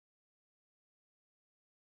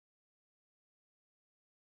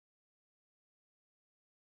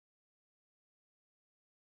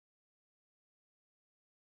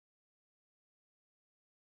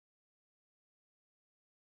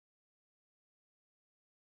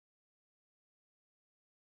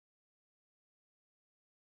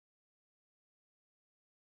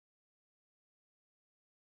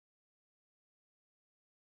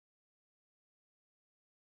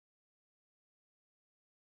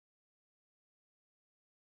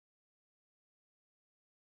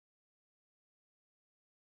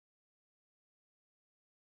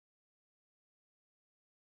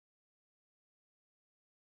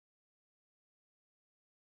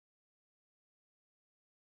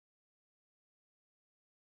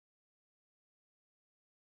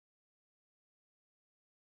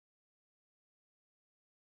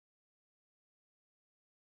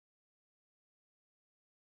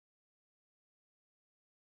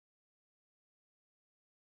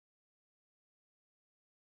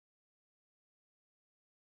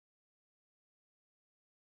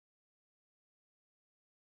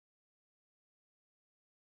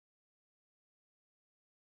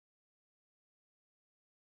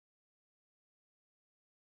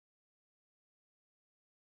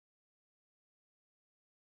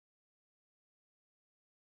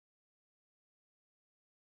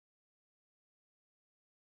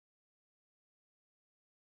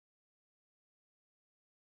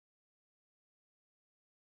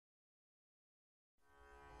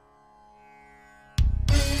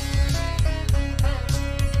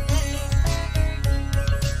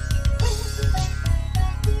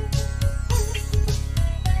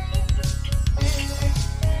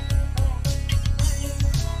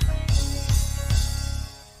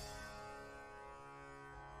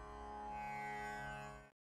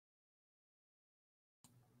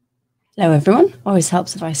Hello everyone, always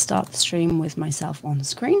helps if I start the stream with myself on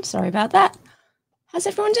screen, sorry about that. How's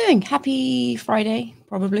everyone doing? Happy Friday,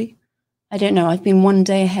 probably. I don't know, I've been one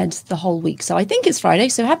day ahead the whole week, so I think it's Friday,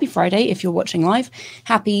 so happy Friday if you're watching live.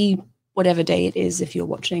 Happy whatever day it is if you're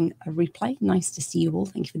watching a replay. Nice to see you all,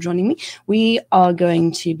 thank you for joining me. We are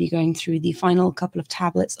going to be going through the final couple of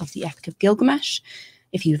tablets of the Epic of Gilgamesh.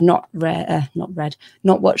 If you've not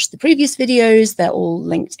watched the previous videos, they're all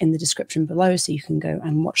linked in the description below, so you can go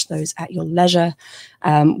and watch those at your leisure.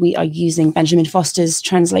 We are using Benjamin Foster's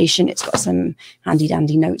translation. It's got some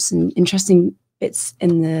handy-dandy notes and interesting bits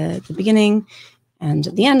in the beginning. And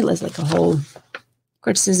at the end, there's like a whole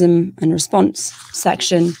criticism and response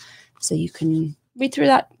section. So you can read through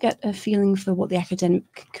that, get a feeling for what the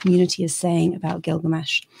academic community is saying about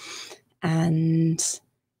Gilgamesh. And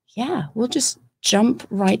yeah, we'll just jump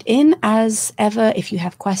right in. As ever, if you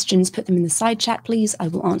have questions, put them in the side chat, please. I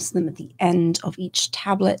will answer them at the end of each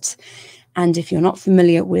tablet. And if you're not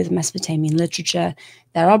familiar with Mesopotamian literature,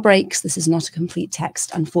 there are breaks. This is not a complete text,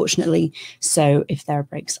 unfortunately. So if there are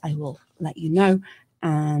breaks, I will let you know,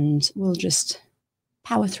 and we'll just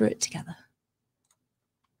power through it together.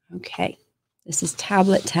 Okay, this is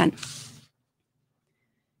tablet 10.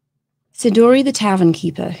 Siduri the tavern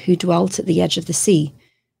keeper, who dwelt at the edge of the sea,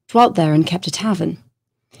 dwelt there and kept a tavern.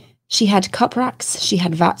 She had cup racks, she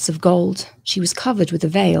had vats of gold, she was covered with a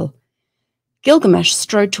veil. Gilgamesh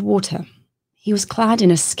strode toward her. He was clad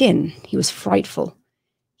in a skin, he was frightful.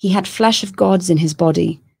 He had flesh of gods in his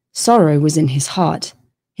body, sorrow was in his heart,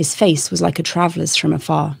 his face was like a traveller's from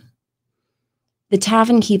afar. The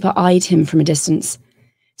tavern keeper eyed him from a distance.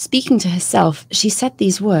 Speaking to herself, she said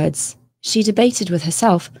these words. She debated with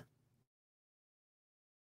herself.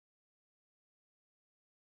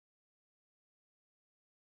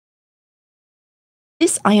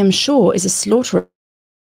 This, I am sure, is a slaughterer.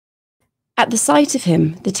 At the sight of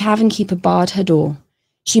him, the tavern keeper barred her door.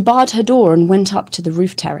 She barred her door and went up to the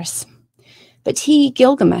roof terrace. But he,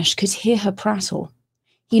 Gilgamesh, could hear her prattle.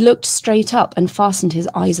 He looked straight up and fastened his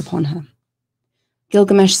eyes upon her.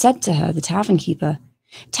 Gilgamesh said to her, the tavern keeper,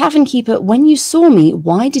 when you saw me,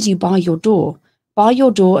 why did you bar your door? Bar your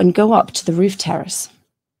door and go up to the roof terrace.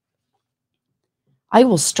 I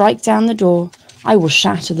will strike down the door. I will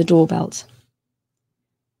shatter the door belt.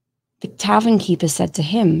 The tavern keeper said to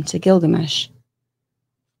him, to Gilgamesh.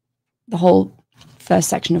 The whole first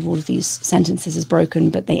section of all of these sentences is broken,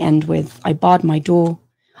 but they end with, I barred my door.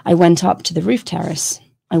 I went up to the roof terrace.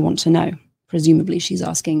 I want to know. Presumably she's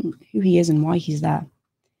asking who he is and why he's there.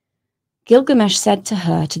 Gilgamesh said to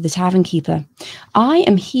her, to the tavern keeper, I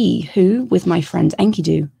am he who, with my friend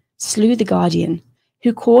Enkidu, slew the guardian,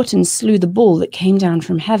 who caught and slew the bull that came down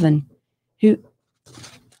from heaven, who...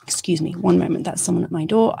 Excuse me, one moment, that's someone at my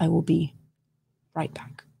door. I will be right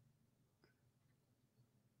back.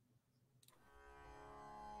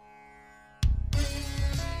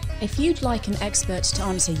 If you'd like an expert to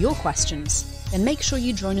answer your questions, then make sure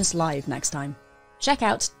you join us live next time. Check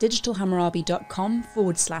out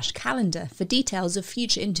digitalhammurabi.com/calendar for details of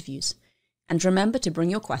future interviews. And remember to bring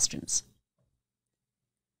your questions.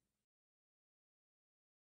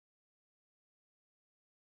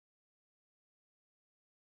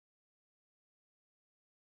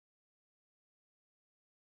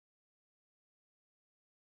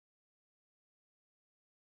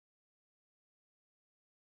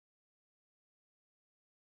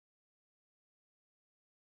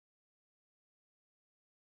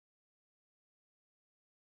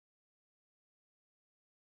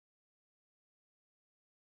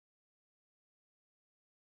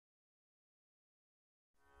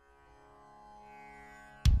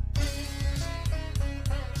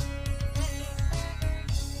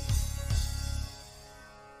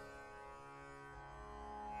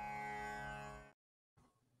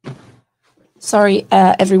 Sorry,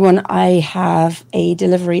 everyone, I have a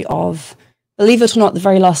delivery of, believe it or not, the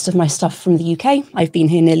very last of my stuff from the UK. I've been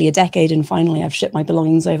here nearly a decade and finally I've shipped my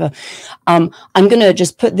belongings over. I'm going to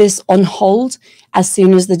just put this on hold. As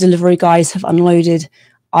soon as the delivery guys have unloaded,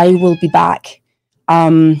 I will be back.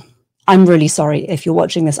 I'm really sorry if you're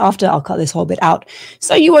watching this after. I'll cut this whole bit out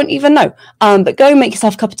so you won't even know. But go make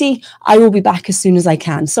yourself a cup of tea. I will be back as soon as I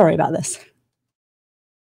can. Sorry about this.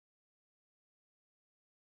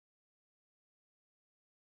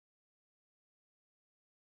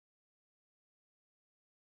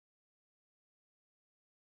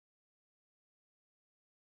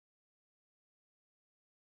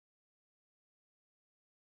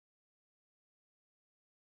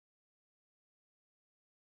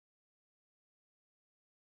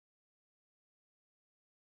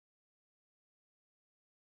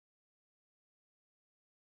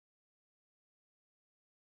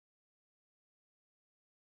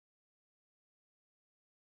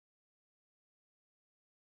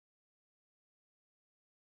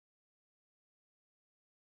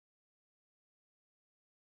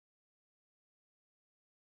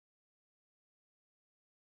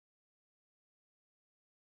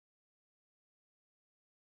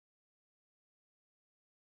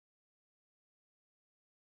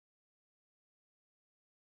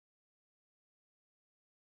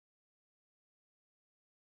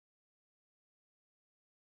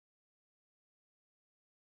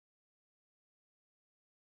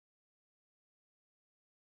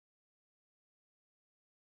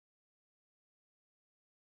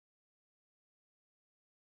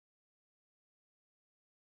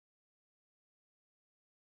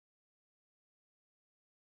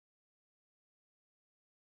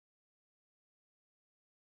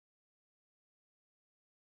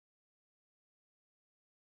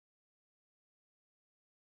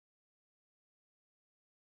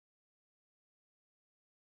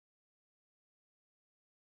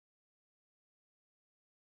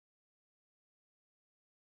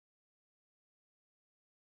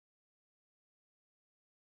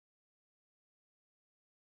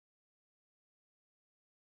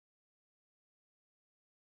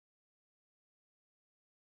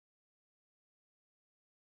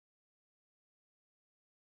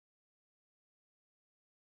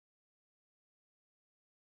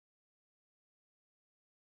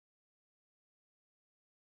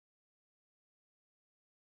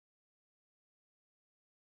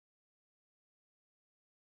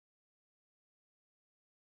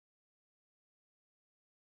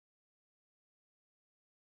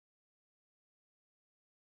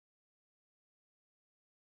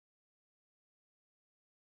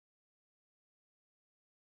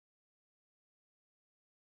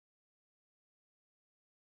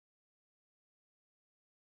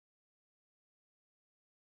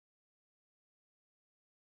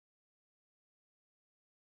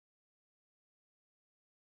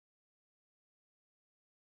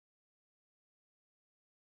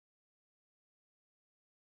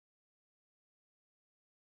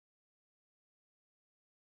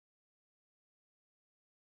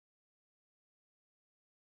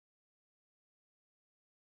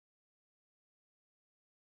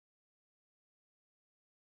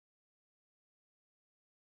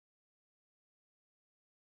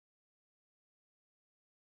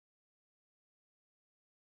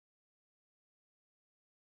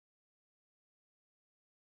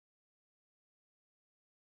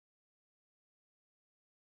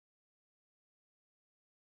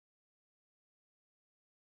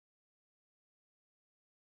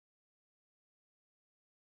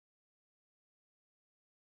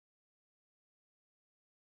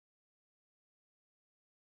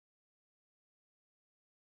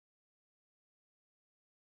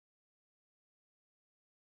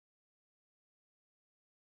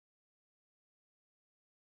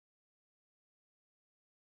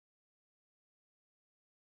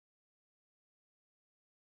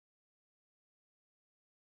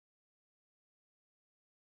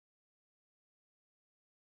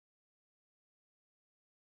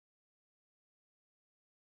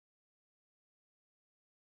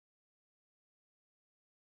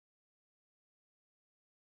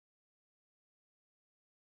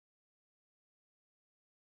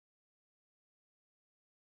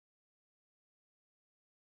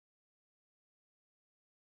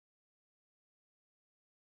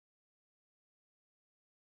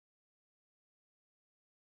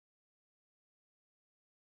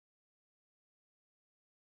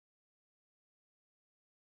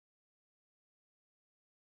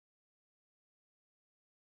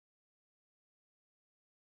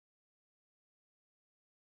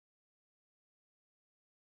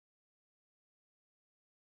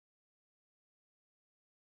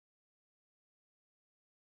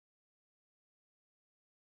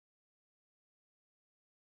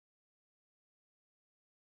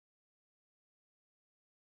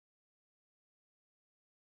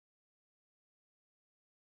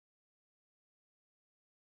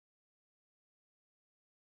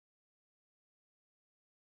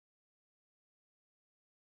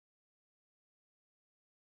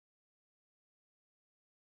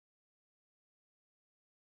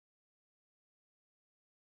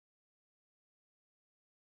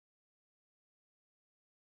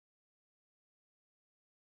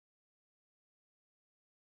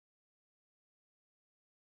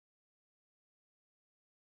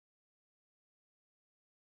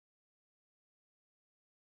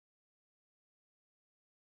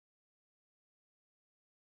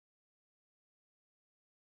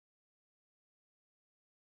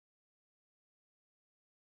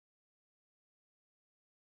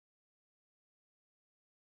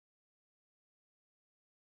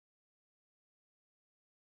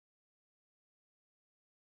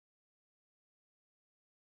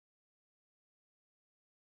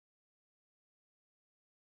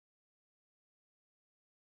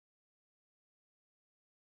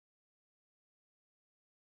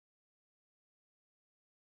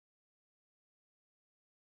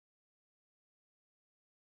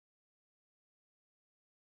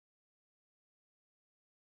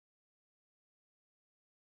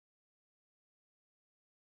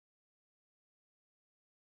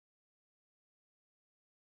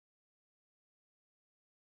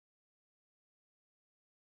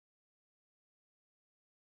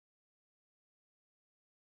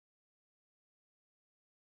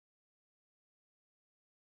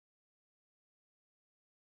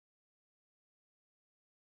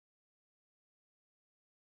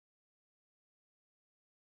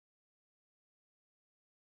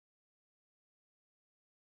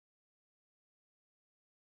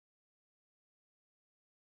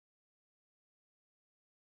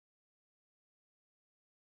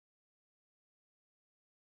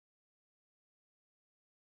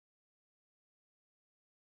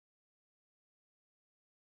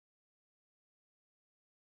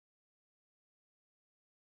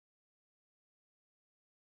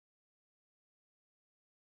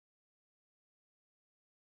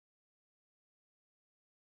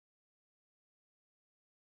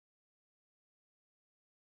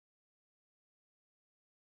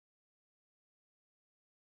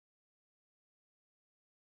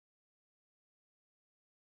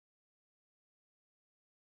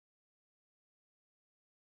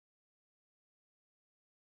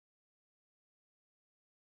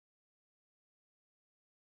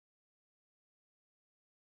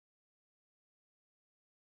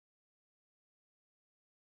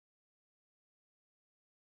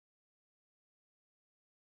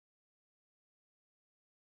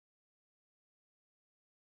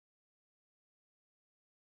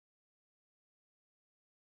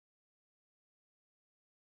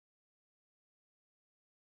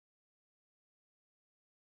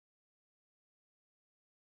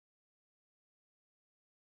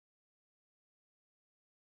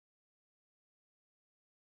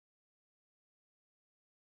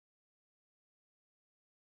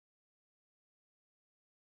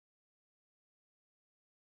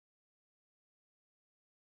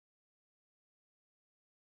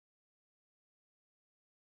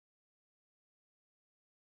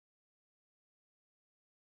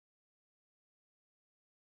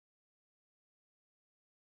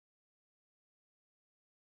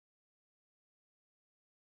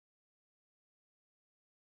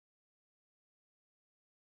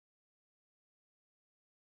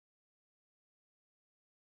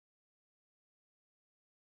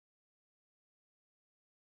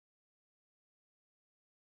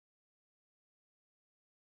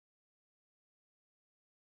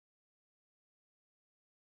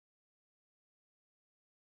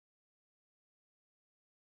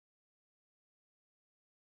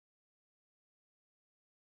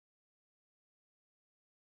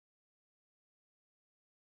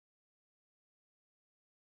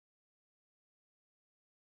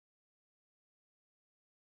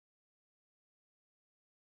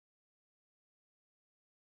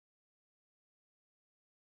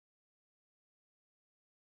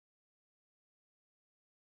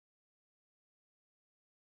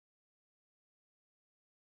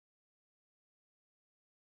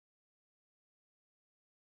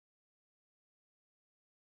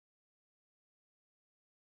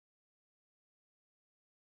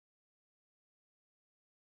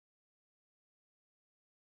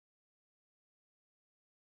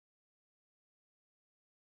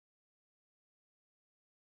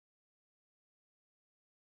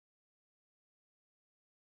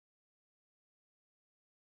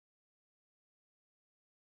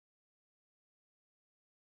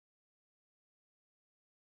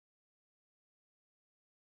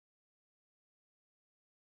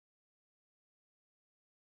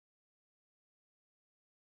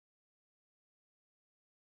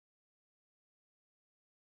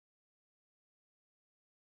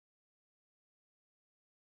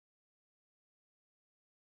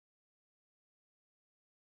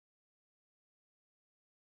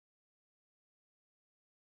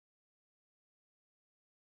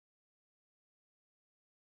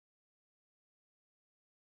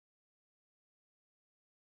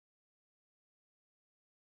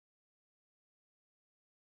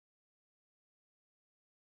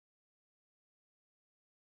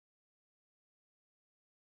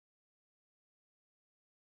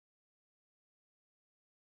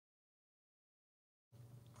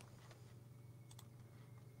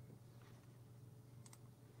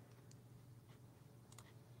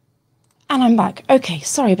 And I'm back. Okay,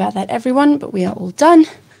 sorry about that, everyone, but we are all done.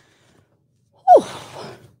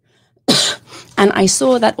 And I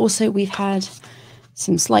saw that also we've had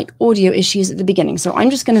some slight audio issues at the beginning. So I'm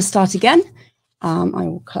just going to start again. I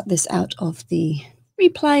will cut this out of the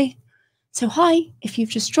replay. So hi, if you've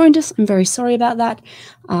just joined us, I'm very sorry about that.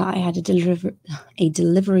 I had a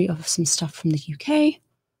delivery of some stuff from the UK.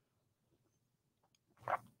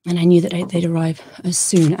 And I knew that they'd arrive as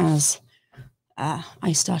soon as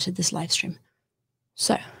I started this live stream.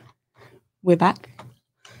 So we're back.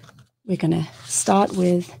 We're going to start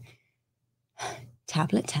with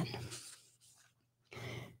Tablet 10.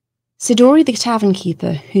 Sidori the tavern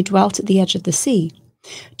keeper, who dwelt at the edge of the sea,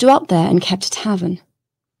 dwelt there and kept a tavern.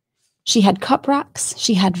 She had cup racks,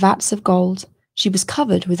 she had vats of gold, she was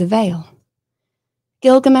covered with a veil.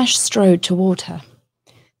 Gilgamesh strode toward her.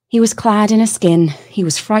 He was clad in a skin, he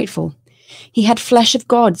was frightful. He had flesh of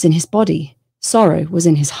gods in his body, sorrow was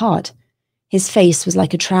in his heart. His face was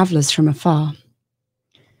like a traveller's from afar.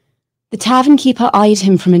 The tavern keeper eyed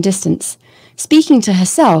him from a distance. Speaking to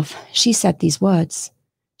herself, she said these words.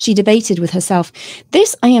 She debated with herself,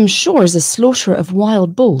 "This, I am sure, is a slaughterer of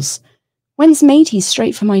wild bulls. Whence made he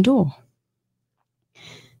straight for my door?"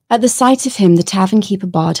 At the sight of him, the tavern keeper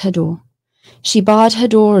barred her door. She barred her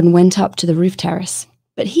door and went up to the roof terrace.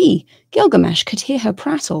 But he, Gilgamesh, could hear her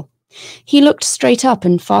prattle. He looked straight up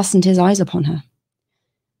and fastened his eyes upon her.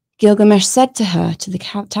 Gilgamesh said to her, to the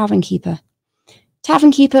tavern keeper,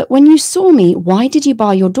 "Tavern keeper, when you saw me, why did you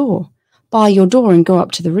bar your door? Bar your door and go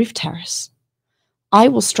up to the roof terrace. I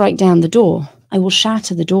will strike down the door. I will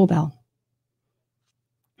shatter the doorbell."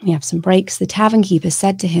 We have some breaks. The tavern keeper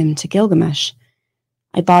said to him, to Gilgamesh,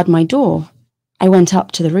 "I barred my door. I went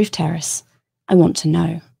up to the roof terrace. I want to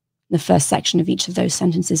know." The first section of each of those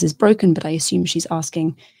sentences is broken, but I assume she's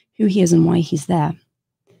asking who he is and why he's there.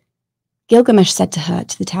 Gilgamesh said to her,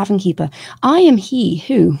 to the tavern keeper, "I am he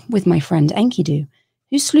who, with my friend Enkidu,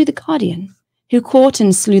 who slew the guardian, who caught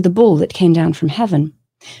and slew the bull that came down from heaven,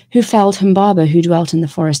 who felled Humbaba who dwelt in the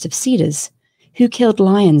forest of cedars, who killed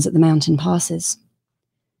lions at the mountain passes."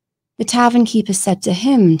 The tavern keeper said to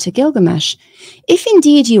him, to Gilgamesh, "If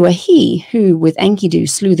indeed you are he who, with Enkidu,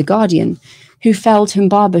 slew the guardian, who felled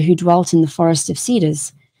Humbaba who dwelt in the forest of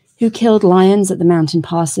cedars, who killed lions at the mountain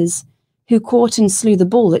passes, who caught and slew the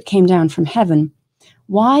bull that came down from heaven,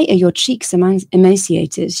 why are your cheeks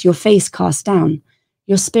emaciated, your face cast down,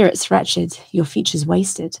 your spirits wretched, your features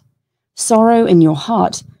wasted? Sorrow in your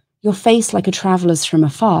heart, your face like a traveller's from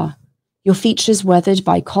afar, your features weathered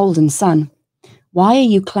by cold and sun. Why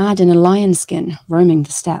are you clad in a lion skin, roaming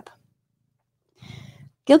the steppe?"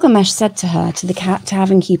 Gilgamesh said to her, to the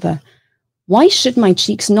tavern keeper, "Why should my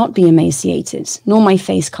cheeks not be emaciated, nor my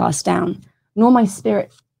face cast down, nor my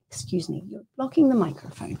spirit..." Excuse me, you're blocking the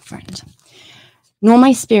microphone, friend. "Nor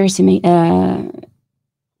my spirit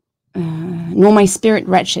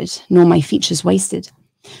wretched, nor my features wasted.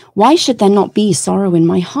 Why should there not be sorrow in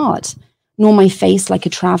my heart, nor my face like a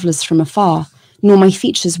traveller's from afar, nor my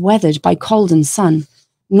features weathered by cold and sun,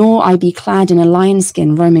 nor I be clad in a lion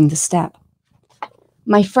skin roaming the steppe?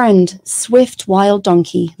 My friend, swift wild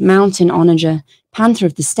donkey, mountain onager, panther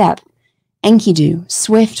of the steppe, Enkidu,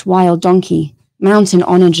 swift wild donkey, mountain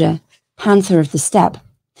onager, panther of the steppe.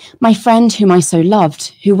 My friend whom I so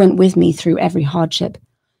loved, who went with me through every hardship.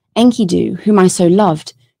 Enkidu, whom I so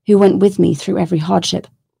loved, who went with me through every hardship.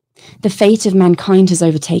 The fate of mankind has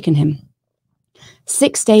overtaken him.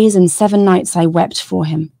 6 days and 7 nights I wept for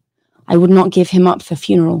him. I would not give him up for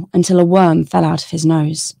funeral until a worm fell out of his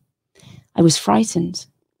nose. I was frightened.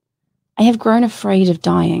 I have grown afraid of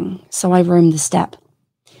dying, so I roam the steppe.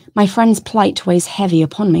 My friend's plight weighs heavy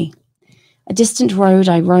upon me. A distant road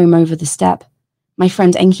I roam over the steppe. My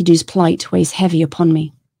friend Enkidu's plight weighs heavy upon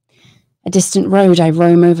me. A distant road I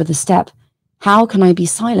roam over the steppe. How can I be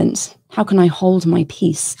silent? How can I hold my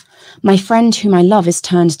peace? My friend whom I love is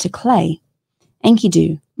turned to clay.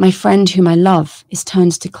 Enkidu, my friend whom I love, is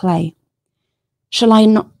turned to clay. Shall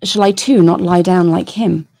I too not lie down like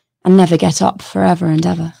him, and never get up forever and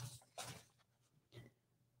ever?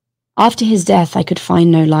 After his death I could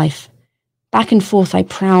find no life. Back and forth I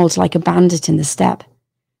prowled like a bandit in the steppe.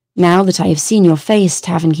 Now that I have seen your face,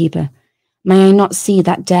 tavern keeper, may I not see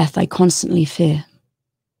that death I constantly fear?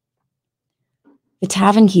 The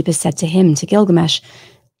tavern keeper said to him, to Gilgamesh,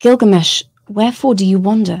 "Gilgamesh, wherefore do you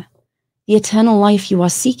wander? The eternal life you are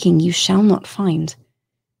seeking you shall not find.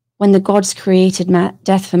 When the gods created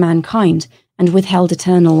death for mankind and withheld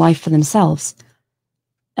eternal life for themselves,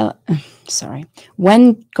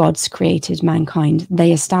 when gods created mankind,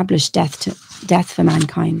 they established death for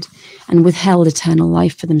mankind and withheld eternal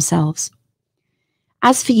life for themselves.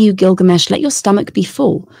 As for you, Gilgamesh, let your stomach be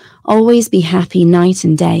full. Always be happy night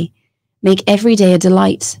and day. Make every day a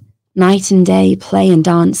delight. Night and day, play and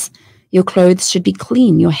dance. Your clothes should be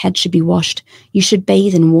clean, your head should be washed. You should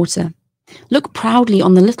bathe in water. Look proudly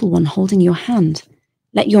on the little one holding your hand.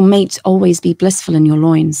 Let your mate always be blissful in your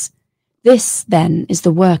loins. This, then, is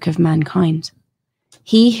the work of mankind.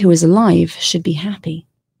 He who is alive should be happy.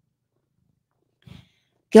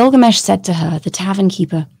 Gilgamesh said to her, the tavern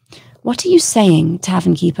keeper, "What are you saying,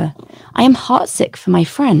 tavern keeper? I am heartsick for my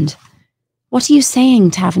friend." "What are you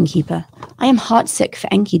saying, tavern keeper? I am heartsick for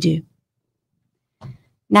Enkidu."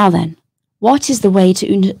 "Now then, what is the way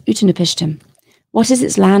to Utanapishtim? What is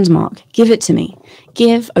its landmark? Give it to me.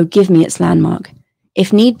 Give me its landmark.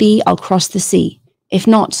 If need be, I'll cross the sea. If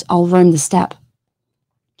not, I'll roam the steppe."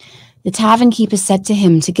 The tavern keeper said to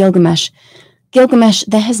him, to Gilgamesh, "Gilgamesh,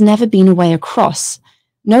 there has never been a way across.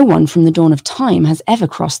 No one from the dawn of time has ever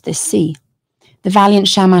crossed this sea. The valiant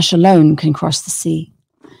Shamash alone can cross the sea.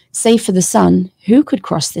 Save for the sun, who could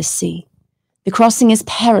cross this sea? The crossing is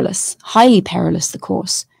perilous, highly perilous, the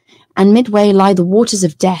course, and midway lie the waters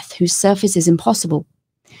of death, whose surface is impossible.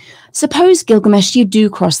 Suppose, Gilgamesh, you do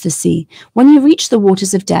cross the sea. When you reach the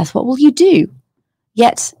waters of death, what will you do?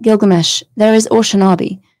 Yet, Gilgamesh, there is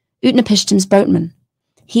Urshanabi, Utnapishtim's boatman.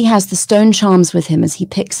 He has the stone charms with him as he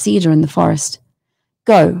picks cedar in the forest.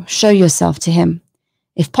 Go, show yourself to him.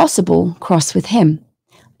 If possible, cross with him.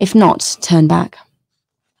 If not, turn back."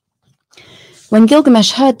 When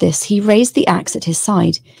Gilgamesh heard this, he raised the axe at his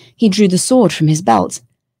side. He drew the sword from his belt.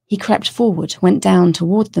 He crept forward, went down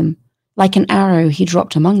toward them. Like an arrow, he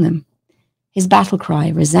dropped among them. His battle cry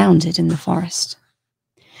resounded in the forest.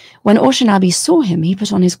 When Urshanabi saw him, he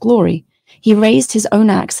put on his glory. He raised his own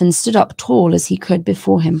axe and stood up tall as he could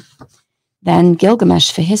before him. Then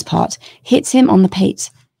Gilgamesh, for his part, hit him on the pate,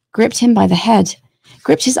 gripped him by the head,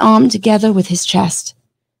 gripped his arm together with his chest.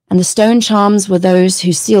 And the stone charms were those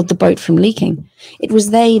who sealed the boat from leaking. It was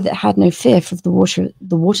they that had no fear of the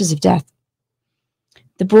waters of death.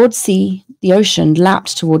 The broad sea, the ocean,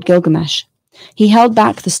 lapped toward Gilgamesh. He held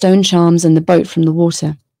back the stone charms and the boat from the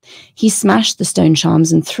water. He smashed the stone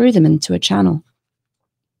charms and threw them into a channel.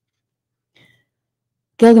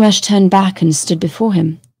 Gilgamesh turned back and stood before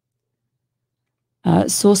him.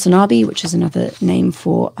 Sursanabi, which is another name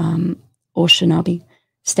for Urshanabi,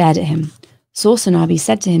 stared at him. Sursanabi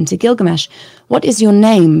said to him, to Gilgamesh, "What is your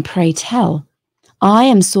name, pray tell?" "I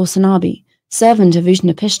am Sursanabi, servant of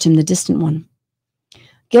Utnapishtim, the distant one."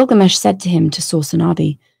 Gilgamesh said to him, to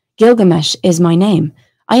Sursanabi, "Gilgamesh is my name.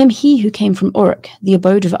 I am he who came from Uruk, the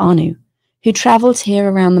abode of Anu, who travelled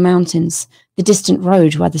here around the mountains, the distant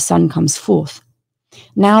road where the sun comes forth.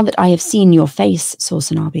 Now that I have seen your face,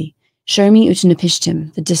 Sursanabi, show me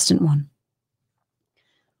Utnapishtim, the distant one."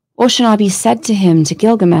 Urshanabi said to him, to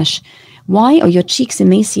Gilgamesh, "Why are your cheeks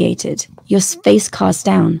emaciated, your face cast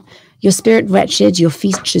down, your spirit wretched, your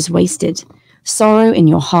features wasted, sorrow in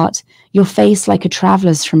your heart, your face like a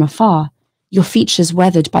traveller's from afar, your features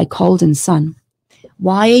weathered by cold and sun?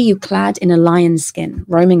 Why are you clad in a lion's skin,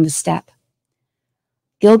 roaming the steppe?"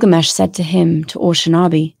 Gilgamesh said to him, to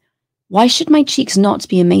Urshanabi, "Why should my cheeks not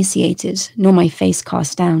be emaciated, nor my face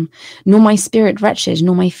cast down, nor my spirit wretched,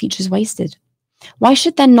 nor my features wasted? Why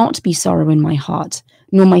should there not be sorrow in my heart,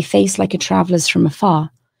 nor my face like a traveller's from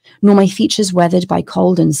afar, nor my features weathered by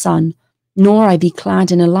cold and sun, nor I be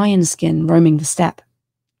clad in a lion's skin, roaming the steppe?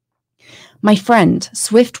 My friend,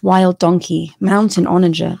 swift wild donkey, mountain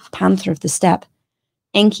onager, panther of the steppe.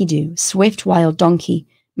 Enkidu, swift wild donkey,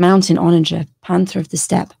 mountain onager, panther of the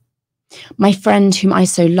steppe. My friend whom I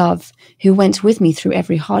so love, who went with me through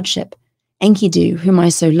every hardship. Enkidu, whom I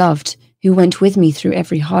so loved, who went with me through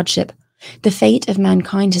every hardship. The fate of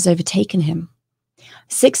mankind has overtaken him.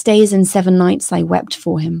 6 days and 7 nights I wept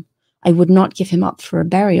for him. I would not give him up for a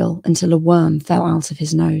burial until a worm fell out of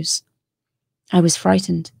his nose. I was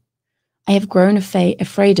frightened. I have grown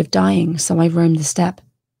afraid of dying, so I roam the steppe.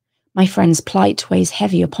 My friend's plight weighs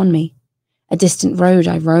heavy upon me. A distant road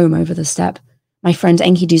I roam over the steppe. My friend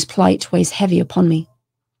Enkidu's plight weighs heavy upon me.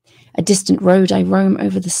 A distant road I roam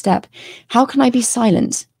over the steppe. How can I be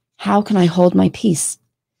silent? How can I hold my peace?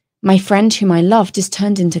 My friend whom I loved is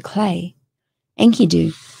turned into clay.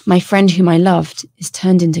 Enkidu, my friend whom I loved, is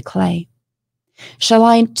turned into clay. Shall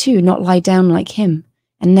I too not lie down like him,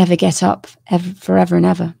 and never get up forever and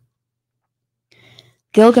ever?"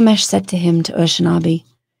 Gilgamesh said to him, to Urshanabi,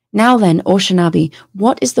 "Now then, Urshanabi,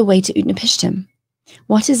 what is the way to Utnapishtim?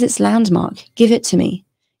 What is its landmark? Give it to me.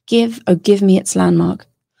 Give me its landmark.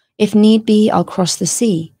 If need be, I'll cross the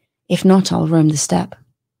sea. If not, I'll roam the steppe."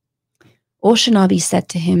 Urshanabi said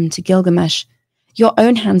to him, to Gilgamesh, Your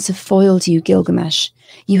own hands have foiled you, Gilgamesh.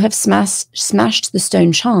 You have smashed the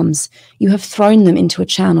stone charms. You have thrown them into a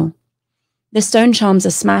channel. The stone charms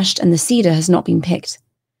are smashed and the cedar has not been picked.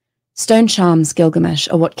 Stone charms, Gilgamesh,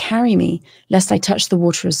 are what carry me, lest I touch the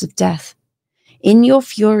waters of death. In your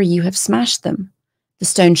fury you have smashed them. The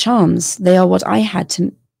stone charms, they are what I had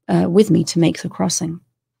with me to make the crossing.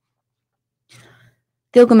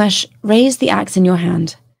 Gilgamesh, raise the axe in your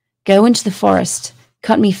hand. Go into the forest.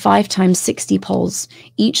 Cut me 5 times 60 poles,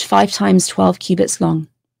 each 5 times 12 cubits long.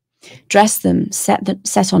 Dress them,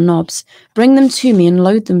 set on knobs. Bring them to me and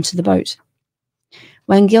load them to the boat.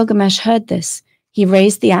 When Gilgamesh heard this, he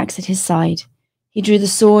raised the axe at his side. He drew the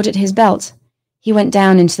sword at his belt. He went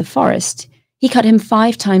down into the forest. He cut him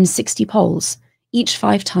 5 times 60 poles, each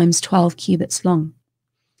 5 times 12 cubits long.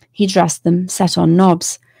 He dressed them, set on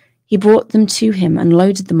knobs. He brought them to him and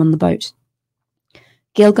loaded them on the boat.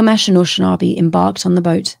 Gilgamesh and Urshanabi embarked on the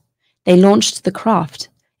boat. They launched the craft.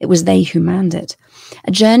 It was they who manned it.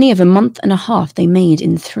 A journey of a month and a half they made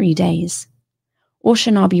in 3 days.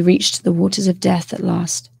 Urshanabi reached the waters of death at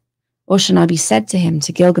last. Urshanabi said to him,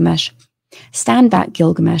 to Gilgamesh, "Stand back,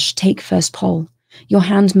 Gilgamesh, take first pole. Your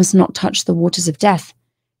hand must not touch the waters of death.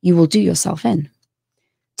 You will do yourself in.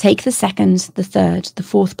 Take the second, the third, the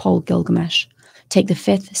fourth pole, Gilgamesh. Take the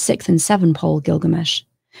 5th, 6th, and 7th pole, Gilgamesh.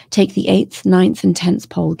 Take the 8th, 9th, and 10th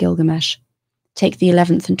pole, Gilgamesh. Take the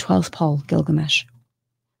 11th and 12th pole, Gilgamesh."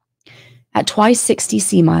 At twice 60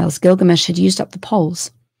 sea miles, Gilgamesh had used up the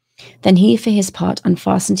poles. Then he, for his part,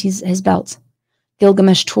 unfastened his belt.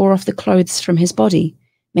 Gilgamesh tore off the clothes from his body,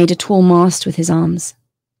 made a tall mast with his arms.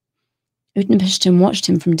 Utnapishtim watched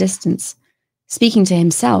him from distance. Speaking to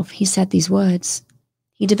himself, he said these words.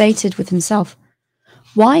 He debated with himself,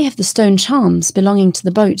 "Why have the stone charms belonging to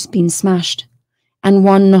the boat been smashed, and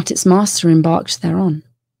one not its master embarked thereon?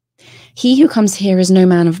 He who comes here is no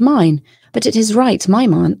man of mine, but at his right my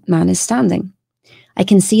man is standing. I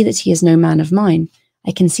can see that he is no man of mine.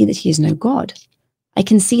 I can see that he is no god. I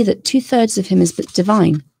can see that 2/3 of him is but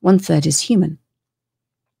divine, 1/3 is human."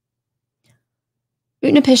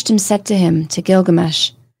 Utnapishtim said to him, to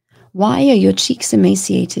Gilgamesh, "Why are your cheeks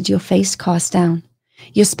emaciated, your face cast down,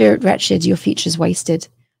 your spirit wretched, your features wasted,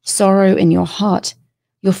 sorrow in your heart,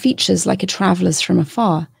 your features like a traveller's from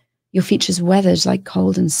afar, your features weathered like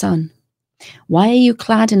cold and sun? Why are you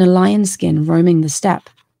clad in a lion skin, roaming the steppe?"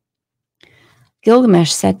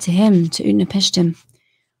 Gilgamesh said to him, to Utnapishtim,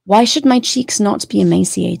 "Why should my cheeks not be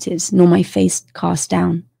emaciated, nor my face cast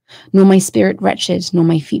down, nor my spirit wretched, nor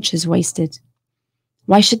my features wasted?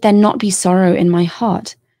 Why should there not be sorrow in my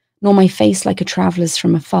heart, nor my face like a traveller's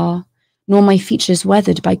from afar, nor my features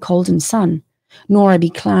weathered by cold and sun, nor I be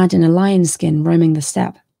clad in a lion skin, roaming the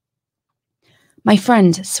steppe? My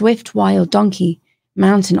friend, swift wild donkey,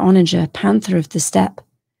 mountain onager, panther of the steppe.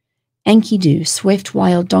 Enkidu, swift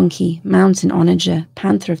wild donkey, mountain onager,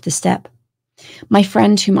 panther of the steppe. My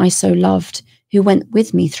friend whom I so loved, who went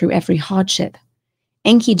with me through every hardship.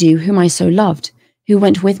 Enkidu, whom I so loved, who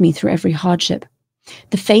went with me through every hardship.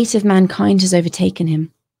 The fate of mankind has overtaken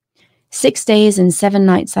him. 6 days and 7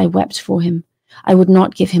 nights I wept for him. I would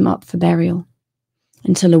not give him up for burial,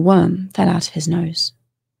 until a worm fell out of his nose.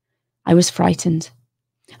 I was frightened.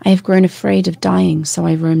 I have grown afraid of dying, so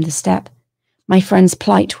I roam the steppe. My friend's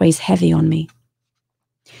plight weighs heavy on me.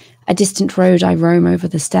 A distant road I roam over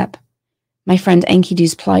the steppe. My friend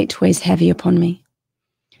Enkidu's plight weighs heavy upon me.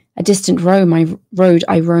 A distant road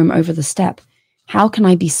I roam over the steppe. How can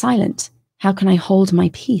I be silent? How can I hold my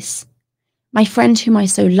peace? My friend whom I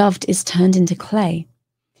so loved is turned into clay.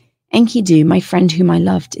 Enkidu, my friend whom I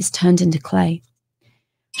loved, is turned into clay.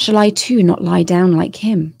 Shall I too not lie down like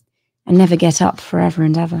him, and never get up forever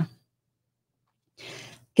and ever?"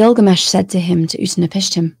 Gilgamesh said to him, to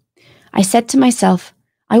Utnapishtim, "I said to myself,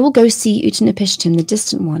 I will go see Utnapishtim, the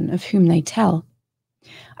distant one, of whom they tell.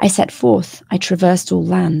 I set forth, I traversed all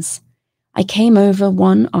lands. I came over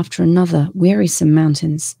one after another wearisome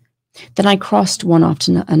mountains. Then I crossed one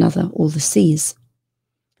after another all the seas.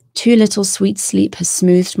 Too little sweet sleep has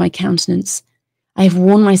smoothed my countenance. I have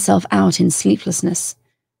worn myself out in sleeplessness.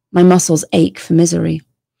 My muscles ache for misery.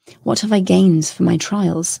 What have I gained for my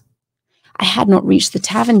trials? I had not reached the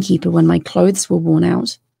tavern keeper when my clothes were worn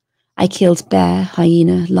out. I killed bear,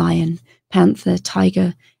 hyena, lion, panther,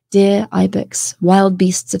 tiger, deer, ibex, wild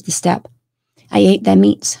beasts of the steppe. I ate their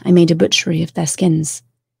meat. I made a butchery of their skins.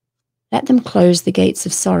 Let them close the gates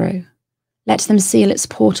of sorrow. Let them seal its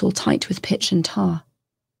portal tight with pitch and tar.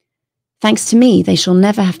 Thanks to me, they shall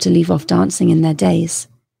never have to leave off dancing in their days.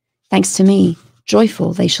 Thanks to me,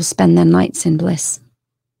 joyful, they shall spend their nights in bliss."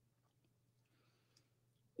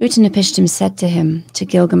 Utnapishtim said to him, to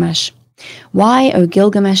Gilgamesh, Why, O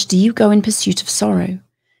Gilgamesh, do you go in pursuit of sorrow?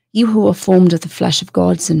 You who are formed of the flesh of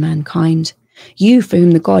gods and mankind, you for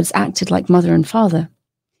whom the gods acted like mother and father.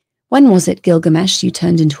 When was it, Gilgamesh, you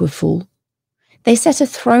turned into a fool? They set a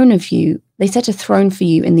throne for you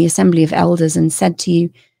in the assembly of elders and said to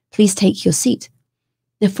you, please take your seat.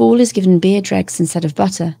 The fool is given beer dregs instead of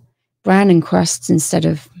butter, bran and crusts instead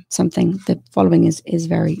of something. The following is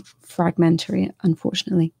very fragmentary,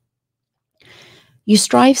 unfortunately. You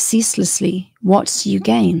strive ceaselessly. What do you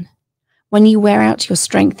gain? When you wear out your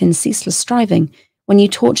strength in ceaseless striving, when you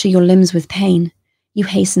torture your limbs with pain, you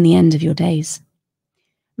hasten the end of your days.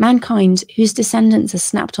 Mankind, whose descendants are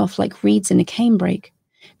snapped off like reeds in a canebrake,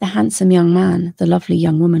 the handsome young man, the lovely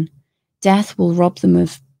young woman, death will rob them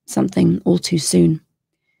of something all too soon.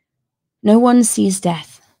 No one sees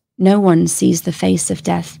death. No one sees the face of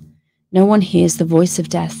death. No one hears the voice of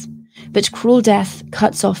death. But cruel death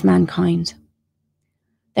cuts off mankind.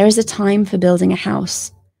 There is a time for building a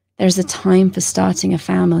house. There is a time for starting a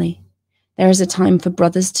family. There is a time for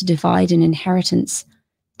brothers to divide an inheritance.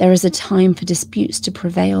 There is a time for disputes to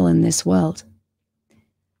prevail in this world.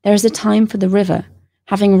 There is a time for the river,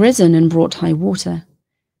 having risen and brought high water.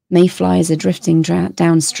 Mayflies are drifting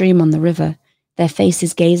downstream on the river, their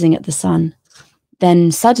faces gazing at the sun.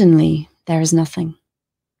 Then suddenly there is nothing.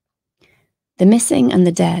 The missing and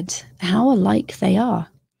the dead, how alike they are.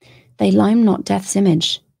 They lime not death's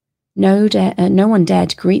image. No one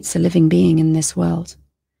dead greets a living being in this world.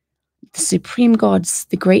 The supreme gods,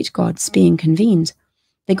 the great gods, being convened,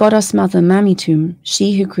 the goddess mother Mamitum,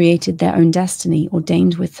 she who created their own destiny,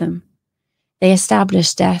 ordained with them. They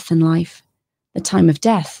established death and life. The time of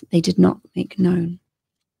death they did not make known.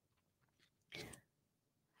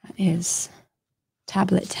 That is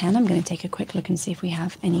tablet 10. I'm going to take a quick look and see if we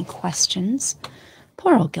have any questions.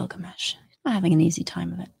 Poor old Gilgamesh. He's not having an easy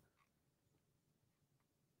time of it.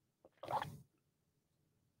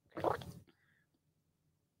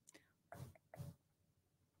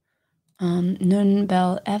 Nun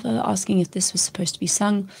Bell Ever asking if this was supposed to be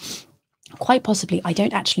sung. Quite possibly. I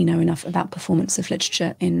don't actually know enough about performance of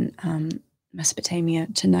literature in Mesopotamia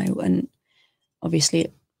to know, and obviously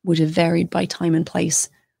it would have varied by time and place,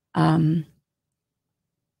 but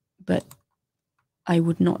I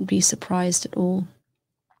would not be surprised at all.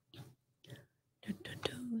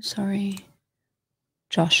 Sorry.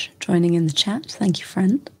 Josh joining in the chat. Thank you,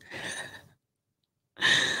 friend.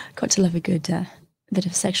 Got to love a good bit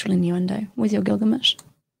of sexual innuendo with your Gilgamesh.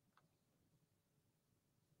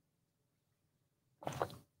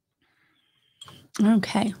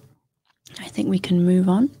 Okay, I think we can move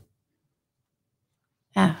on.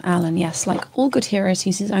 Ah, Alan, yes, like all good heroes,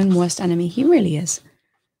 he's his own worst enemy. He really is.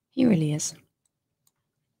 He really is.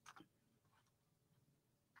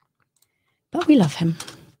 But we love him.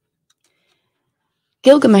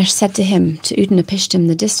 Gilgamesh said to him, to Utnapishtim,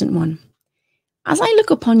 the distant one, as I look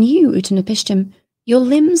upon you, Utnapishtim, your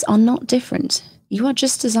limbs are not different. You are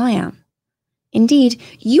just as I am. Indeed,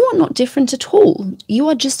 you are not different at all. You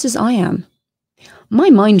are just as I am. My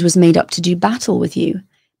mind was made up to do battle with you,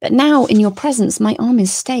 but now in your presence my arm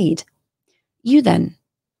is stayed. You then,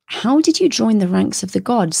 how did you join the ranks of the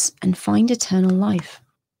gods and find eternal life?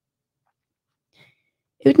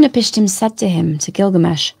 Utnapishtim said to him, to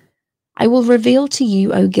Gilgamesh, I will reveal to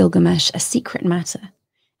you, O Gilgamesh, a secret matter,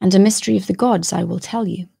 and a mystery of the gods I will tell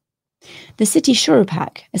you. The city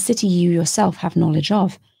Shuruppak, a city you yourself have knowledge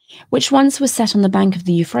of, which once was set on the bank of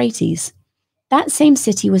the Euphrates, that same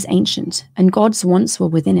city was ancient, and gods once were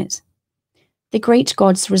within it. The great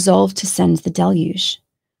gods resolved to send the deluge.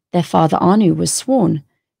 Their father Anu was sworn,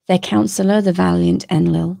 their counselor the valiant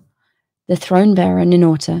Enlil, the throne-bearer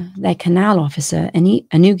Ninurta, their canal officer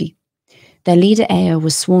Anugi. Their leader Ea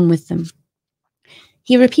was sworn with them.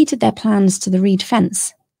 He repeated their plans to the reed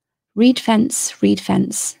fence. Reed fence,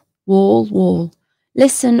 wall, wall.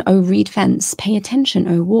 Listen, O reed fence, pay attention,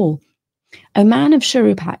 O wall. O man of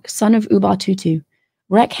Shuruppak, son of Ubartutu,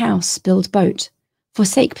 wreck house, build boat,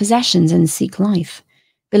 forsake possessions and seek life.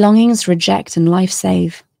 Belongings reject and life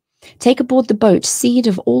save. Take aboard the boat seed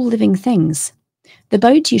of all living things. The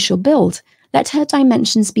boat you shall build, let her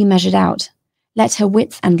dimensions be measured out. Let her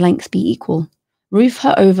width and length be equal. Roof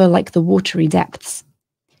her over like the watery depths.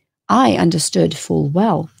 I understood full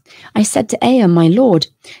well. I said to Ea, my lord,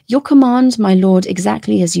 your command, my lord,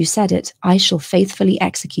 exactly as you said it, I shall faithfully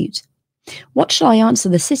execute. What shall I answer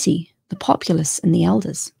the city, the populace, and the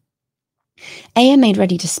elders? Ea made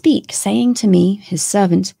ready to speak, saying to me, his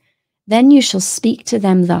servant, then you shall speak to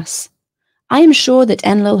them thus. I am sure that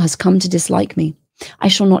Enlil has come to dislike me. I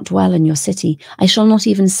shall not dwell in your city. I shall not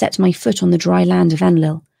even set my foot on the dry land of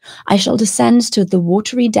Enlil. I shall descend to the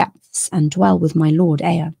watery depths and dwell with my lord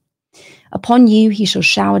Ea. Upon you he shall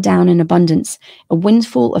shower down in abundance, a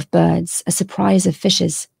windfall of birds, a surprise of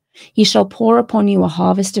fishes. He shall pour upon you a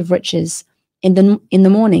harvest of riches. In the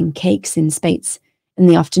morning, cakes in spates. In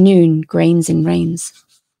the afternoon, grains in rains.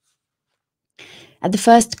 At the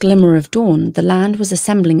first glimmer of dawn, the land was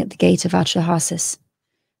assembling at the gate of Atrahasis.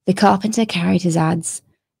 The carpenter carried his adze,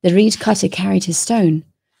 the reed cutter carried his stone,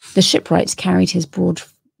 the shipwright carried his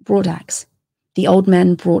broadaxe. The old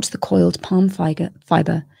men brought the coiled palm fibre,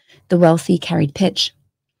 the wealthy carried pitch.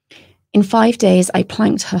 In 5 days I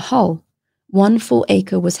planked her hull. 1 full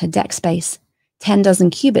acre was her deck space, 10 dozen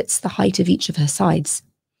cubits the height of each of her sides,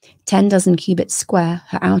 10 dozen cubits square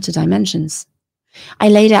her outer dimensions. I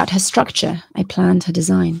laid out her structure, I planned her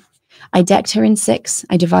design. I decked her in 6,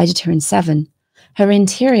 I divided her in 7. Her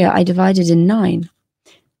interior I divided in 9.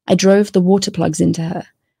 I drove the water plugs into her.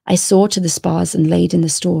 I saw to the spars and laid in the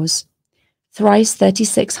stores. Thrice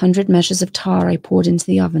 3,600 measures of tar I poured into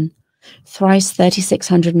the oven. Thrice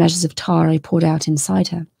 3,600 measures of tar I poured out inside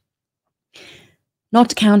her.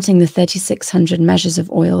 Not counting the 3,600 measures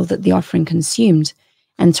of oil that the offering consumed,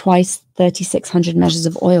 and twice 3,600 measures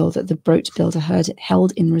of oil that the boat builder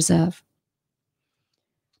held in reserve.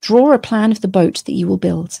 Draw a plan of the boat that you will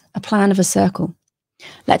build, a plan of a circle.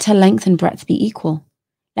 Let her length and breadth be equal.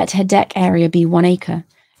 Let her deck area be 1 acre.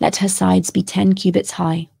 Let her sides be 10 cubits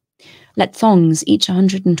high. Let thongs, each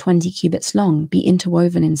 120 cubits long, be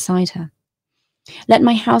interwoven inside her. Let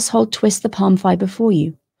my household twist the palm fibre for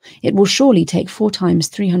you. It will surely take 4 times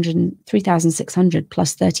 3,600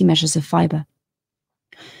 plus 30 measures of fibre.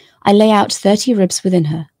 I lay out 30 ribs within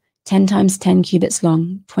her, 10 times 10 cubits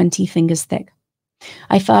long, 20 fingers thick.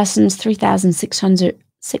 I fastened 3,600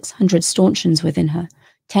 stanchions within her,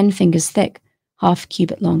 10 fingers thick, half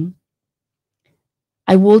cubit long.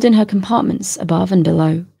 I walled in her compartments above and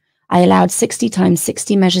below. I allowed 60 times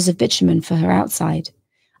 60 measures of bitumen for her outside.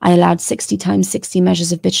 I allowed 60 times 60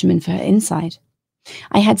 measures of bitumen for her inside.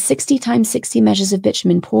 I had 60 times 60 measures of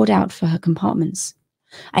bitumen poured out for her compartments.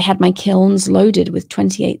 I had my kilns loaded with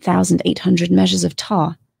 28,800 measures of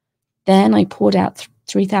tar. Then I poured out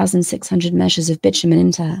 3,600 measures of bitumen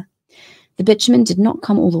into her. The bitumen did not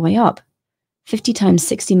come all the way up. 50 times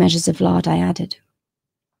 60 measures of lard I added.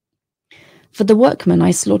 For the workmen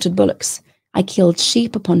I slaughtered bullocks. I killed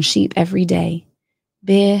sheep upon sheep every day.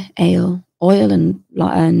 Beer, ale, oil, and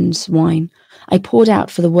wine I poured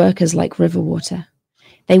out for the workers like river water.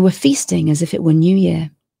 They were feasting as if it were New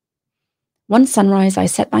Year. One sunrise I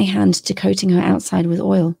set my hand to coating her outside with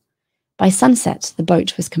oil. By sunset the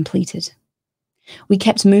boat was completed. We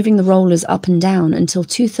kept moving the rollers up and down until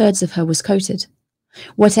 2/3 of her was coated.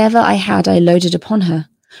 Whatever I had I loaded upon her.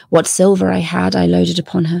 What silver I had I loaded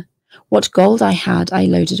upon her. What gold I had I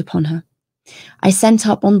loaded upon her. I sent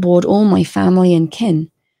up on board all my family and kin,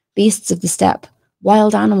 beasts of the steppe,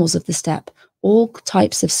 wild animals of the steppe, all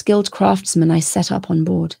types of skilled craftsmen I set up on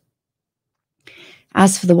board.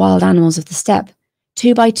 As for the wild animals of the steppe,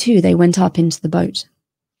 2 by 2 they went up into the boat.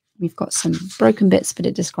 We've got some broken bits, but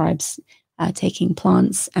it describes taking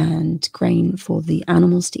plants and grain for the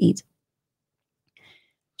animals to eat.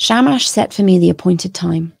 Shamash set for me the appointed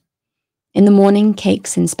time. In the morning,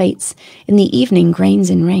 cakes in spates. In the evening, grains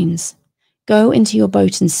in rains. Go into your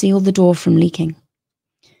boat and seal the door from leaking.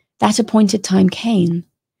 That appointed time came.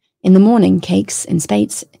 In the morning, cakes in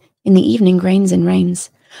spates. In the evening, grains in rains.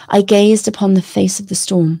 I gazed upon the face of the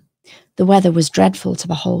storm. The weather was dreadful to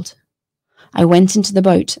behold. I went into the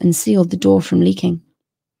boat and sealed the door from leaking.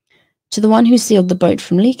 To the one who sealed the boat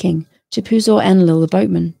from leaking, to Puzor Enlil the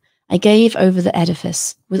boatman, I gave over the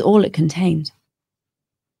edifice with all it contained.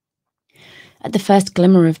 At the first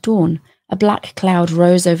glimmer of dawn, a black cloud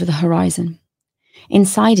rose over the horizon.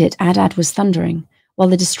 Inside it, Adad was thundering, while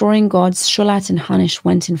the destroying gods Shulat and Hanish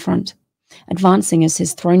went in front, advancing as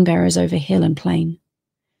his throne-bearers over hill and plain.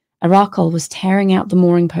 Arakal was tearing out the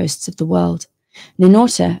mooring posts of the world.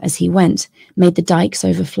 Ninurta, as he went, made the dikes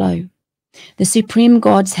overflow. The supreme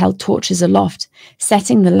gods held torches aloft,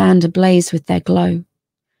 setting the land ablaze with their glow.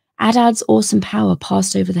 Adad's awesome power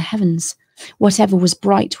passed over the heavens. Whatever was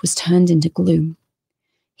bright was turned into gloom.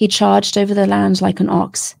 He charged over the land like an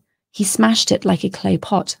ox. He smashed it like a clay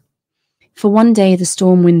pot. For one day the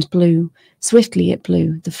storm wind blew. Swiftly it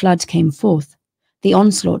blew. The flood came forth. The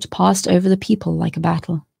onslaught passed over the people like a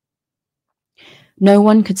battle. No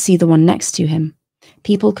one could see the one next to him.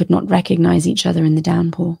 People could not recognize each other in the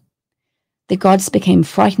downpour. The gods became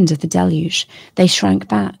frightened of the deluge. They shrank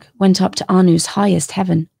back, went up to Anu's highest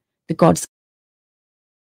heaven. The gods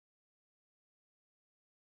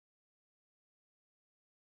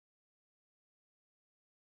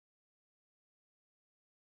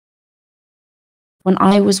when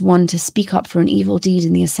I was one to speak up for an evil deed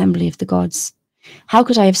in the assembly of the gods? How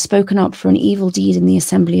could I have spoken up for an evil deed in the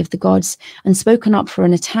assembly of the gods and spoken up for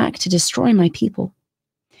an attack to destroy my people?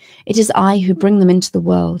 It is I who bring them into the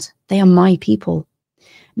world. They are my people.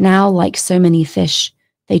 Now, like so many fish,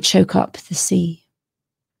 they choke up the sea.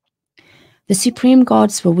 The supreme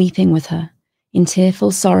gods were weeping with her. In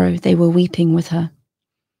tearful sorrow, they were weeping with her.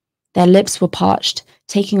 Their lips were parched,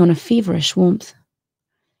 taking on a feverish warmth.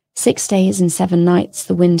 6 days and 7 nights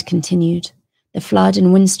the wind continued. The flood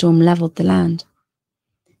and windstorm leveled the land.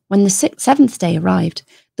 When the 7th day arrived,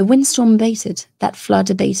 the windstorm abated, that flood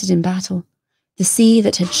abated in battle. The sea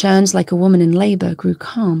that had churned like a woman in labor grew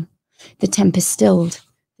calm. The tempest stilled,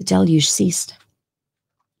 the deluge ceased.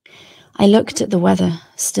 I looked at the weather,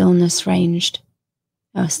 stillness reigned,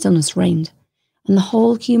 and the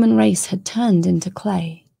whole human race had turned into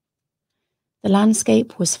clay. The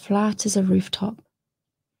landscape was flat as a rooftop.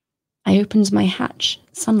 I opened my hatch,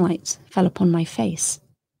 sunlight fell upon my face.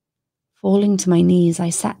 Falling to my knees, I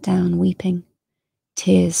sat down weeping,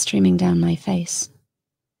 tears streaming down my face.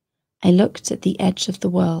 I looked at the edge of the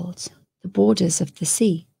world, the borders of the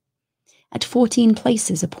sea. At 14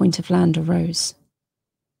 places a point of land arose.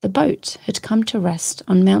 The boat had come to rest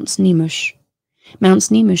on Mount Nemush. Mount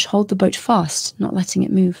Nemush held the boat fast, not letting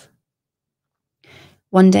it move.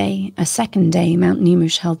 One day, a second day, Mount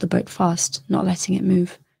Nemush held the boat fast, not letting it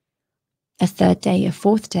move. A third day, a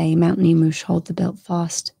fourth day, Mount Nemush held the boat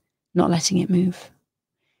fast, not letting it move.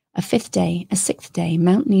 A fifth day, a sixth day,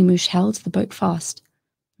 Mount Nemush held the boat fast,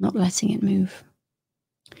 not letting it move.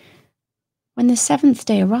 When the 7th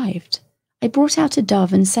day arrived, I brought out a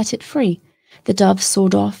dove and set it free. The dove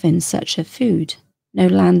soared off in search of food. No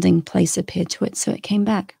landing place appeared to it, so it came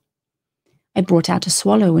back. I brought out a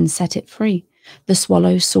swallow and set it free. The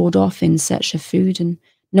swallow soared off in search of food, and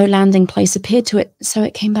no landing place appeared to it, so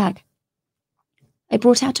it came back. I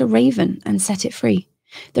brought out a raven and set it free.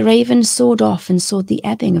 The raven soared off and saw the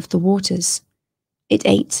ebbing of the waters. It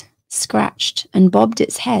ate, scratched, and bobbed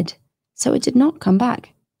its head, so it did not come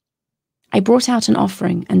back. I brought out an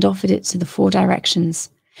offering and offered it to the 4 directions.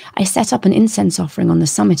 I set up an incense offering on the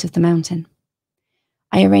summit of the mountain.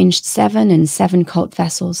 I arranged 7 and 7 cult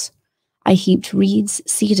vessels. I heaped reeds,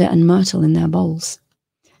 cedar, and myrtle in their bowls.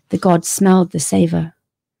 The gods smelled the savor.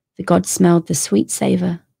 The gods smelled the sweet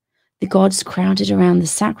savor. The gods crowded around the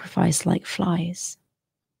sacrifice like flies.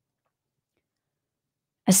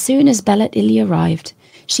 As soon as Belet Ili arrived,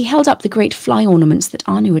 she held up the great fly ornaments that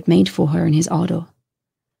Anu had made for her in his ardor.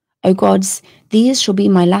 O gods, these shall be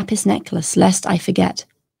my lapis necklace, lest I forget.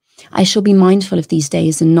 I shall be mindful of these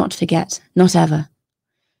days and not forget, not ever.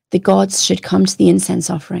 The gods should come to the incense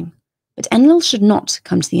offering, but Enlil should not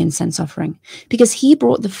come to the incense offering, because he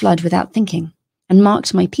brought the flood without thinking, and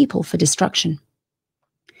marked my people for destruction.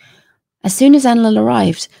 As soon as Enlil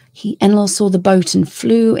arrived, Enlil saw the boat and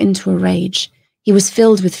flew into a rage. He was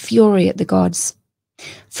filled with fury at the gods.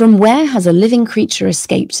 From where has a living creature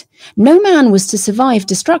escaped? No man was to survive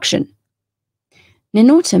destruction.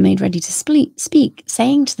 Ninurta made ready to speak,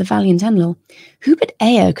 saying to the valiant Enlil, who but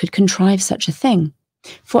Ea could contrive such a thing?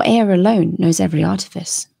 For Ea alone knows every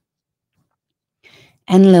artifice.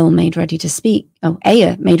 Ea made ready to speak,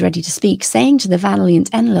 saying to the valiant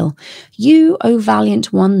Enlil, you, O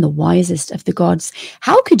valiant one, the wisest of the gods,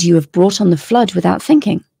 how could you have brought on the flood without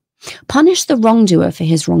thinking? Punish the wrongdoer for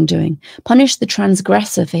his wrongdoing. Punish the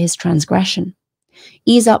transgressor for his transgression.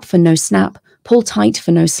 Ease up for no snap. Pull tight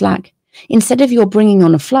for no slack. Instead of your bringing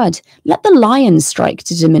on a flood, let the lion strike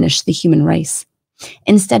to diminish the human race.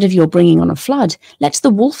 Instead of your bringing on a flood, let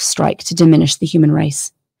the wolf strike to diminish the human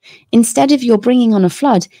race. Instead of your bringing on a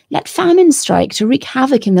flood, let famine strike to wreak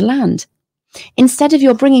havoc in the land. Instead of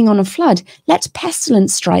your bringing on a flood, let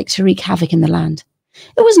pestilence strike to wreak havoc in the land.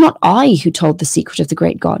 It was not I who told the secret of the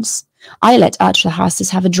great gods. I let Atrahasis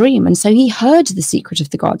have a dream, and so he heard the secret of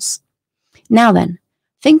the gods. Now then,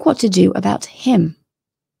 think what to do about him.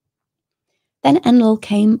 Then Enlil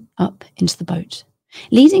came up into the boat.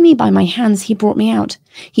 Leading me by my hands, he brought me out.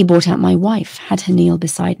 He brought out my wife, had her kneel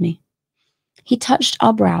beside me. He touched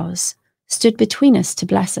our brows, stood between us to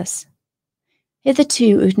bless us.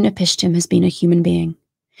 Hitherto Utnapishtim has been a human being.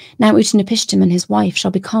 Now Utnapishtim and his wife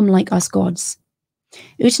shall become like us gods.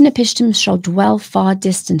 Utnapishtim shall dwell far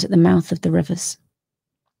distant at the mouth of the rivers.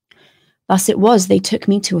 Thus it was they took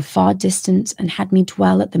me to a far distance and had me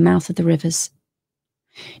dwell at the mouth of the rivers.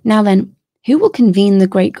 Now then, who will convene the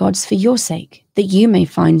great gods for your sake, that you may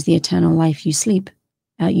find the eternal life you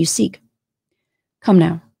seek? Come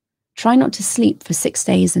now, try not to sleep for 6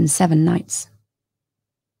 days and 7 nights.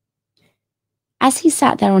 As he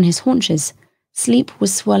sat there on his haunches, sleep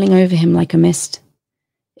was swirling over him like a mist.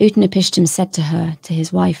 Utnapishtim said to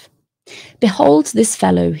his wife, "Behold this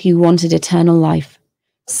fellow who wanted eternal life.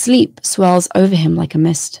 Sleep swirls over him like a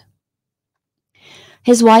mist."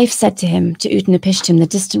 His wife said to Utnapishtim the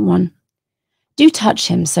distant one, "Do touch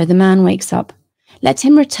him so the man wakes up. Let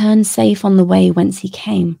him return safe on the way whence he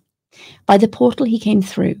came. By the portal he came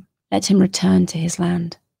through, let him return to his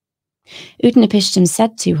land." Utnapishtim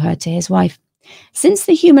said to his wife, "Since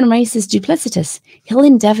the human race is duplicitous, he'll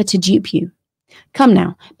endeavor to dupe you. Come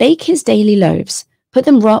now, bake his daily loaves, put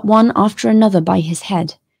them one after another by his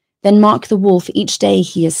head, then mark the wall for each day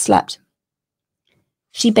he has slept."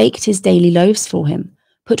 She baked his daily loaves for him,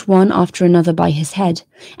 put one after another by his head,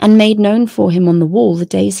 and made known for him on the wall the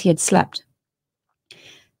days he had slept.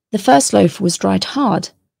 The first loaf was dried hard,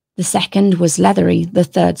 the second was leathery, the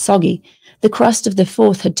third soggy, the crust of the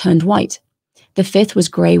fourth had turned white, the fifth was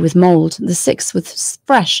grey with mould, the sixth was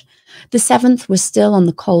fresh, the seventh was still on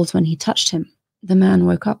the coals when he touched him. The man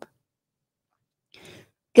woke up.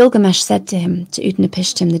 Gilgamesh said to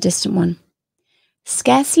Utnapishtim the distant one,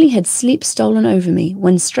 "Scarcely had sleep stolen over me,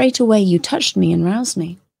 when straightway you touched me and roused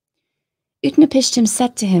me." Utnapishtim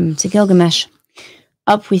said to Gilgamesh,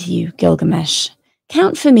 "Up with you, Gilgamesh.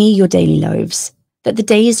 Count for me your daily loaves, that the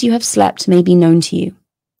days you have slept may be known to you.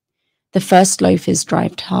 The first loaf is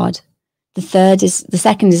dried hard. The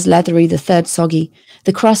second is leathery, the third soggy.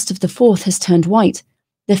 The crust of the fourth has turned white.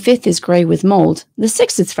 The fifth is grey with mould. The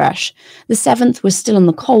sixth is fresh. The seventh was still on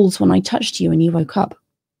the coals when I touched you and you woke up."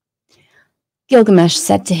 Gilgamesh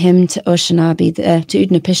said to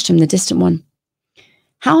Utnapishtim the distant one,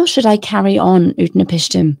 "How should I carry on,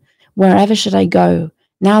 Utnapishtim? Wherever should I go,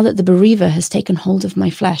 now that the bereaver has taken hold of my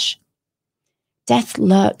flesh? Death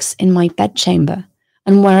lurks in my bedchamber,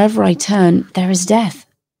 and wherever I turn, there is death."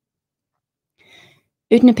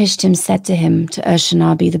 Utnapishtim said to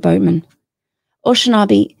Urshanabi the boatman,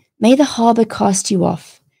 "Urshanabi, may the harbour cast you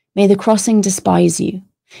off, may the crossing despise you,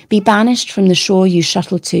 be banished from the shore you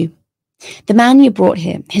shuttled to. The man you brought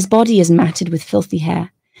here, his body is matted with filthy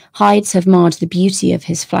hair, hides have marred the beauty of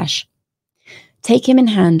his flesh. Take him in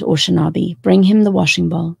hand, Urshanabi, bring him the washing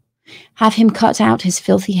bowl. Have him cut out his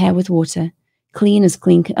filthy hair with water,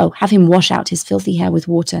 have him wash out his filthy hair with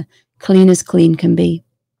water, clean as clean can be.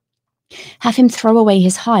 Have him throw away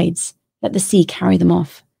his hides, let the sea carry them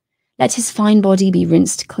off. Let his fine body be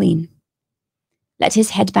rinsed clean. Let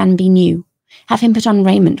his headband be new, have him put on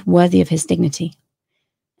raiment worthy of his dignity.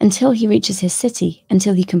 Until he reaches his city,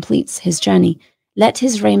 until he completes his journey, let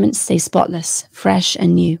his raiment stay spotless, fresh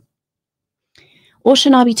and new."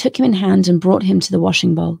 Urshanabi took him in hand and brought him to the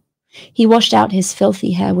washing bowl. He washed out his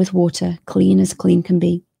filthy hair with water, clean as clean can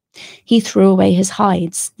be. He threw away his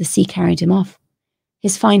hides, the sea carried him off.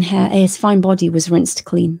 His fine body was rinsed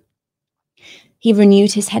clean. He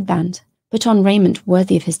renewed his headband, put on raiment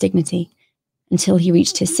worthy of his dignity. Until he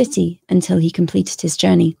reached his city, until he completed his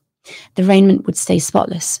journey, the raiment would stay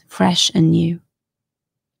spotless, fresh and new.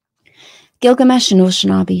 Gilgamesh and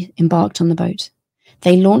Urshanabi embarked on the boat.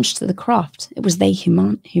 They launched the craft. It was they who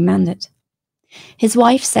manned it. His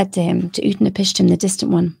wife said to Utnapishtim the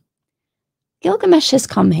distant one, "Gilgamesh has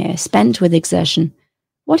come here, spent with exertion.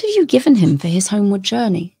 What have you given him for his homeward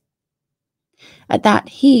journey?" At that,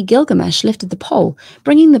 Gilgamesh, lifted the pole,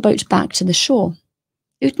 bringing the boat back to the shore.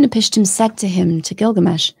 Utnapishtim said to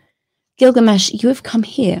Gilgamesh, "Gilgamesh, you have come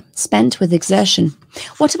here, spent with exertion.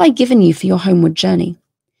 What have I given you for your homeward journey?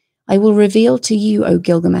 I will reveal to you, O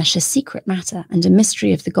Gilgamesh, a secret matter and a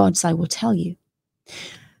mystery of the gods I will tell you.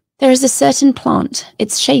 There is a certain plant.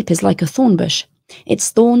 Its shape is like a thorn bush.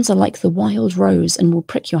 Its thorns are like the wild rose and will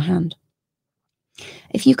prick your hand.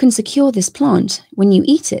 If you can secure this plant, when you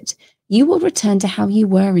eat it, you will return to how you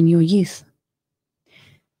were in your youth."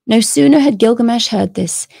 No sooner had Gilgamesh heard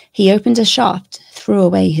this, he opened a shaft, threw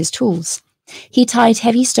away his tools. He tied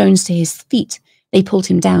heavy stones to his feet. They pulled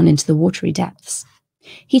him down into the watery depths.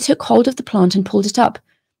 He took hold of the plant and pulled it up.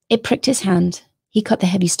 It pricked his hand. He cut the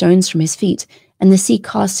heavy stones from his feet, and the sea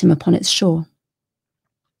cast him upon its shore.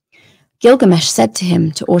 Gilgamesh said to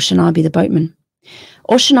Urshanabi the boatman,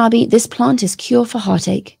 "Urshanabi, this plant is cure for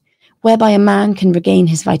heartache, whereby a man can regain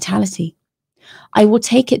his vitality. I will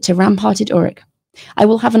take it to ramparted Uruk. I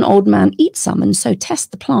will have an old man eat some and so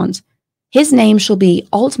test the plant. His name shall be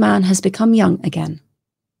Old Man Has Become Young Again.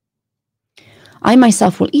 I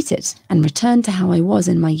myself will eat it and return to how I was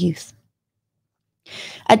in my youth."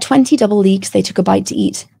 At 20 double leagues they took a bite to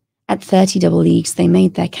eat. At 30 double leagues they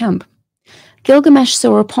made their camp. Gilgamesh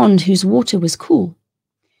saw a pond whose water was cool.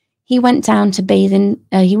 He went down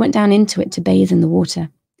into it to bathe in the water.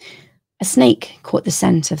 A snake caught the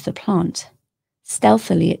scent of the plant.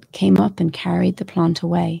 Stealthily it came up and carried the plant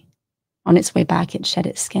away. On its way back it shed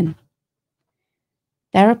its skin.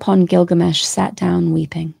 Thereupon Gilgamesh sat down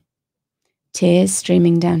weeping, tears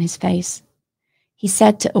streaming down his face. He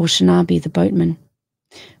said to Urshanabi the boatman,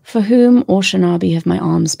 "For whom, Urshanabi, have my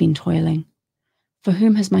arms been toiling? For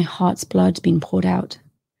whom has my heart's blood been poured out?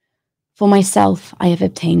 For myself I have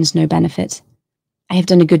obtained no benefit. I have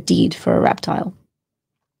done a good deed for a reptile.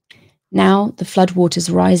 Now the flood waters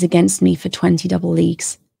rise against me for 20 double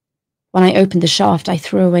leagues. When I opened the shaft, I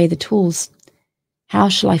threw away the tools. How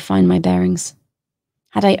shall I find my bearings?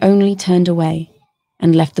 Had I only turned away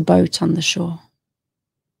and left the boat on the shore."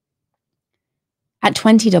 At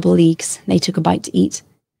 20 double leagues, they took a bite to eat.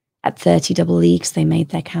 At 30 double leagues, they made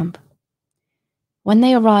their camp. When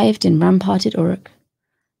they arrived in ramparted Uruk,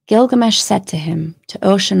 Gilgamesh said to him, to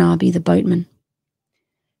Urshanabi the boatman,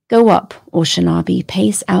 "Go up, Urshanabi,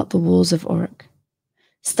 pace out the walls of Uruk.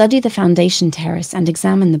 Study the foundation terrace and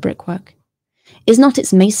examine the brickwork. Is not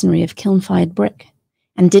its masonry of kiln-fired brick?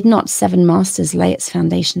 And did not 7 masters lay its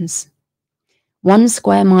foundations? 1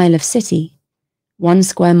 square mile of city, 1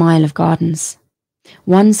 square mile of gardens,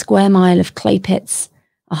 1 square mile of clay pits,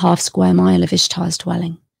 a half square mile of Ishtar's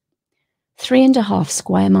dwelling. 3.5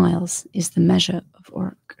 square miles is the measure of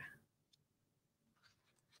Uruk."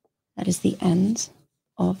 That is the end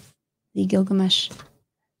of the Gilgamesh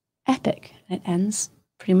epic. It ends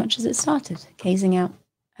pretty much as it started, gazing out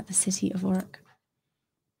at the city of Uruk.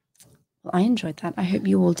 Well, I enjoyed that. I hope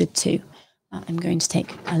you all did too. I'm going to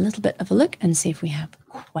take a little bit of a look and see if we have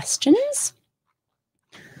questions.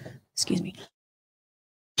 Excuse me.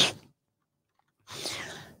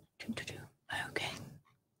 Okay.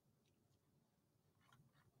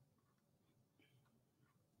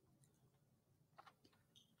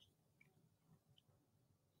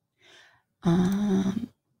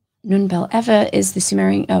 Nunbel ever is the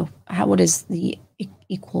Sumerian. Oh, what is the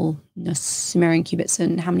equalness Sumerian cubits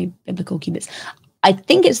and how many biblical cubits? I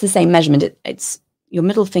think it's the same measurement. It's your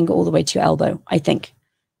middle finger all the way to your elbow. I think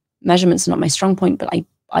measurements are not my strong point, but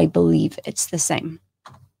I believe it's the same.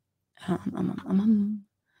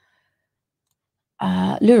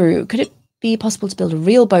 Luru, could it be possible to build a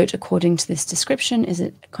real boat according to this description? Is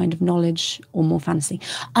it a kind of knowledge or more fantasy?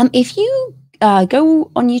 If you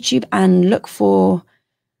go on YouTube and look for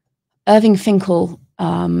Irving Finkel,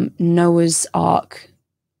 Noah's Ark.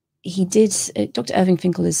 He did. Dr. Irving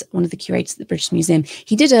Finkel is one of the curators at the British Museum.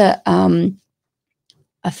 He did a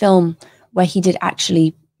film where he did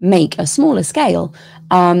actually make a smaller scale,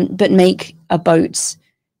 but make a boat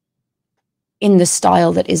in the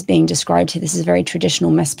style that is being described here. This is a very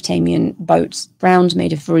traditional Mesopotamian boat, round,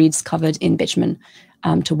 made of reeds, covered in bitumen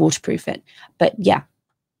to waterproof it. But yeah,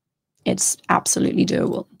 it's absolutely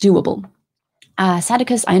doable.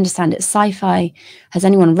 Sadicus, I understand it's sci-fi. Has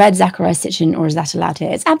anyone read Zecharia Sitchin, or is that allowed here?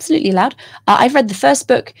 It's absolutely allowed. I've read the first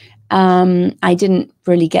book. I didn't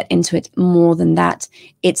really get into it more than that.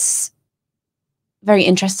 It's very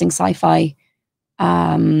interesting sci-fi.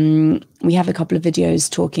 We have a couple of videos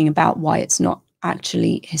talking about why it's not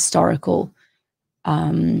actually historical.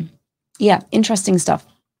 Yeah, interesting stuff.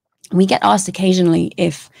 We get asked occasionally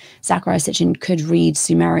if Zecharia Sitchin could read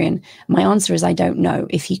Sumerian. My answer is I don't know.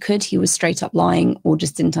 If he could, he was straight up lying or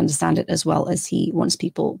just didn't understand it as well as he wants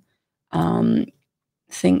people wants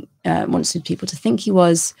people to think he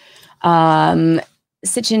was.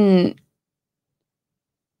 Sitchin,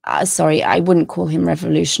 sorry, I wouldn't call him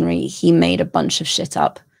revolutionary. He made a bunch of shit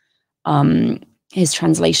up. His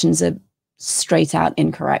translations are straight out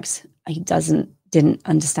incorrect. He didn't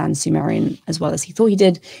understand Sumerian as well as he thought he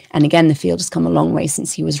did. And again, the field has come a long way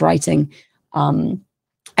since he was writing.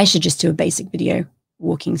 I should just do a basic video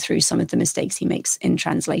walking through some of the mistakes he makes in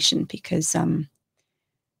translation because,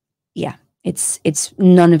 yeah, it's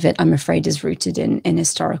none of it, I'm afraid, is rooted in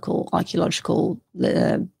historical, archaeological,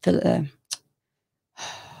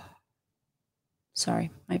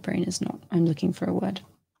 sorry, my brain is not, I'm looking for a word.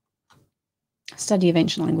 Study of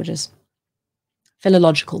ancient languages.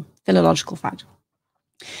 Philological fact.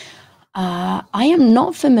 I am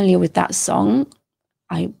not familiar with that song.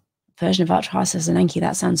 Version of Archhasa Zanenki,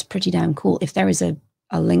 that sounds pretty damn cool. If there is a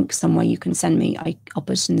link somewhere you can send me, I'll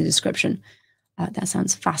put it in the description. That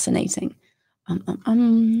sounds fascinating.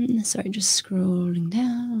 Sorry, just scrolling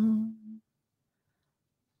down.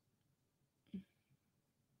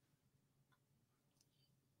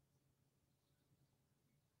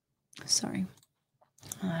 Sorry.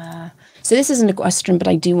 So this isn't a question, but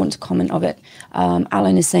I do want to comment of it.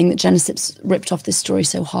 Alan is saying that Genesis ripped off this story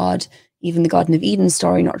so hard, even the Garden of Eden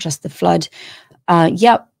story, not just the flood.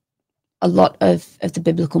 Yep, a lot of the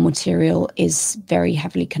biblical material is very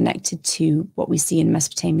heavily connected to what we see in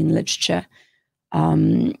Mesopotamian literature.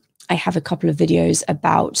 I have a couple of videos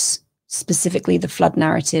about specifically the flood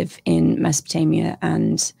narrative in Mesopotamia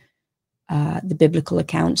and the biblical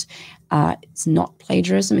account. It's not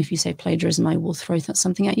plagiarism. If you say plagiarism, I will throw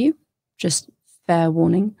something at you. Just fair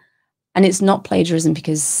warning. And it's not plagiarism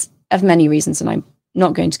because of many reasons, and I'm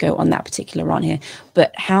not going to go on that particular rant here,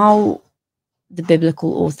 but how the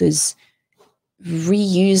biblical authors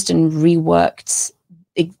reused and reworked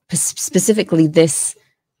specifically this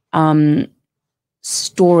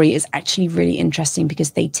story is actually really interesting,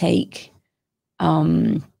 because they take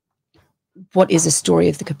what is a story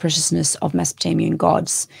of the capriciousness of Mesopotamian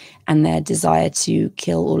gods and their desire to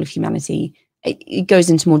kill all of humanity. It goes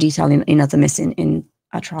into more detail in other myths in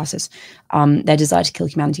Atrahasis, their desire to kill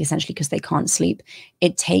humanity essentially because they can't sleep.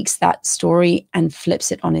 It takes that story and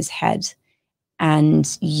flips it on its head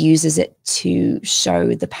and uses it to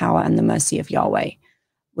show the power and the mercy of Yahweh,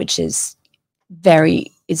 which is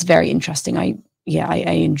very interesting. I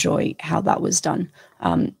enjoy how that was done.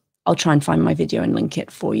 I'll try and find my video and link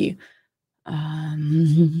it for you.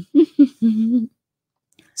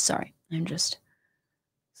 Sorry, I'm just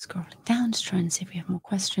scrolling down to try and see if we have more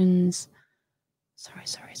questions. Sorry.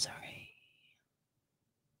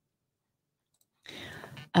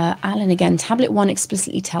 Alan again, Tablet 1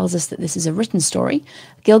 explicitly tells us that this is a written story.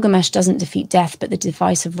 Gilgamesh doesn't defeat death, but the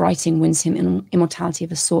device of writing wins him immortality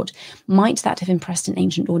of a sort. Might that have impressed an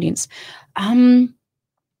ancient audience?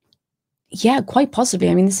 Yeah, quite possibly.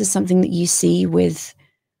 I mean, this is something that you see with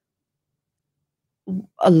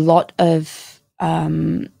a lot of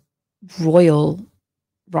royal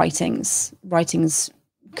writings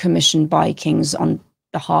commissioned by kings on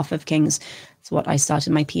behalf of kings. It's what I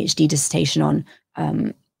started my PhD dissertation on,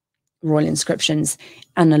 royal inscriptions,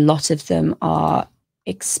 and a lot of them are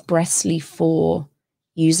expressly for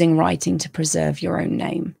using writing to preserve your own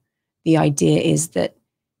name. The idea is that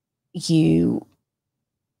you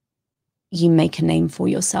make a name for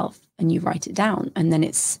yourself and you write it down, and then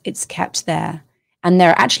it's kept there. And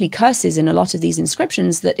there are actually curses in a lot of these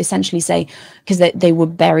inscriptions that essentially say, because they were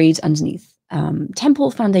buried underneath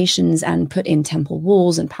temple foundations and put in temple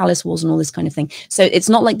walls and palace walls and all this kind of thing. So it's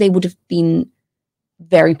not like they would have been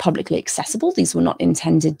very publicly accessible. These were not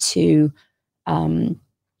intended to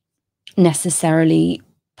necessarily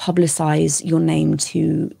publicize your name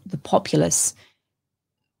to the populace.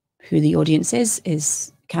 Who the audience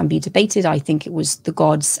is can be debated. I think it was the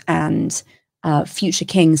gods and future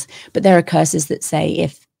kings, but there are curses that say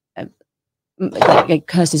if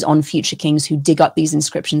curses on future kings who dig up these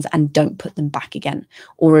inscriptions and don't put them back again,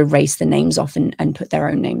 or erase the names off and put their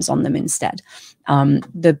own names on them instead.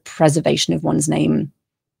 The preservation of one's name,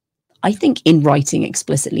 I think, in writing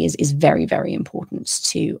explicitly is very, very important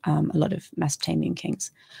to a lot of Mesopotamian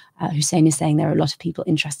kings. Hussein is saying there are a lot of people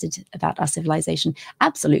interested about our civilization.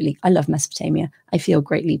 Absolutely. I love Mesopotamia. I feel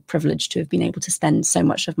greatly privileged to have been able to spend so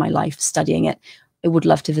much of my life studying it. I would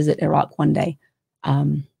love to visit Iraq one day.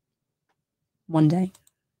 One day.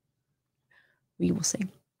 We will see.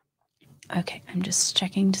 Okay, I'm just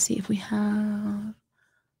checking to see if we have...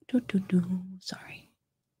 Sorry.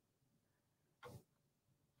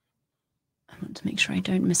 I want to make sure I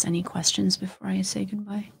don't miss any questions before I say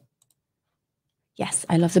goodbye. Yes,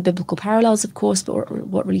 I love the biblical parallels, of course, but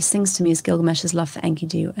what really sings to me is Gilgamesh's love for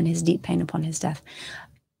Enkidu and his deep pain upon his death.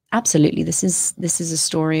 Absolutely, this is a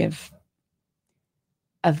story of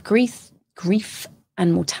grief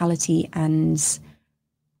and mortality, and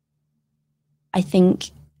I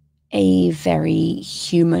think a very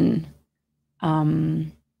human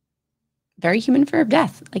fear of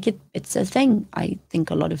death. Like it's a thing. I think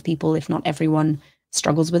a lot of people, if not everyone,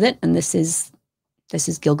 struggles with it, and this is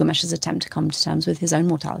Gilgamesh's attempt to come to terms with his own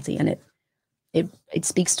mortality, and it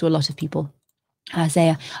speaks to a lot of people.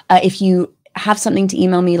 Zaya, if you have something to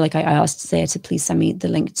email me, like I asked Zaya to please send me the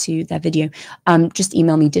link to their video, just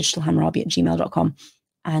email me digitalhammurabi@gmail.com,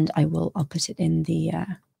 and I'll put it in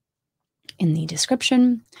the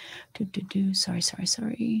description.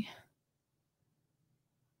 Sorry.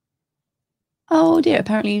 Oh dear,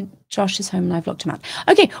 apparently Josh is home and I've locked him out.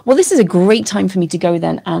 Okay, well, this is a great time for me to go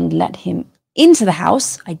then and let him into the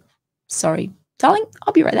house. Sorry, darling,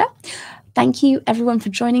 I'll be right there. Thank you everyone for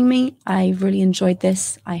joining me. I really enjoyed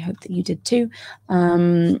this. I hope that you did too.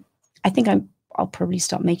 I think I'll probably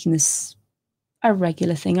start making this a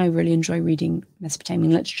regular thing. I really enjoy reading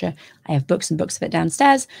Mesopotamian literature. I have books and books of it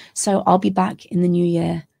downstairs. So I'll be back in the new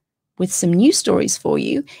year with some new stories for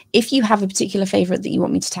you. If you have a particular favorite that you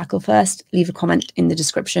want me to tackle first, leave a comment in the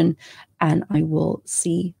description and I will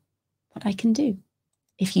see what I can do.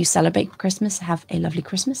 If you celebrate Christmas, have a lovely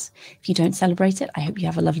Christmas. If you don't celebrate it, I hope you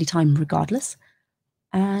have a lovely time regardless.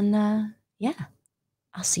 And yeah,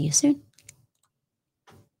 I'll see you soon.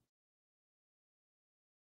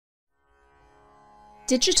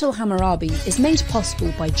 Digital Hammurabi is made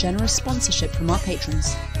possible by generous sponsorship from our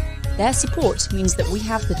patrons. Their support means that we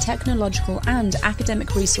have the technological and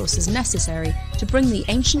academic resources necessary to bring the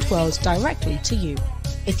ancient world directly to you.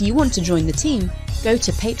 If you want to join the team, go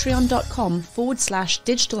to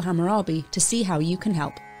patreon.com/digitalhammurabi to see how you can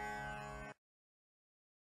help.